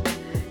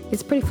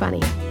it's pretty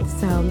funny.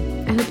 So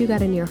I hope you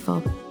got an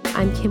earful.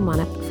 I'm Kim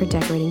Wanup for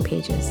Decorating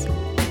Pages.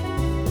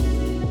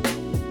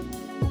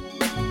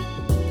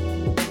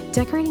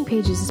 Decorating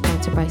Pages is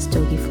sponsored by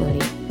Stogie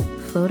Floaty.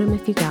 Float 'em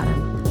if you got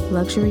 'em.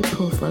 Luxury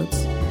pool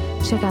floats.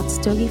 Check out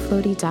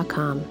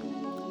stogiefloaty.com.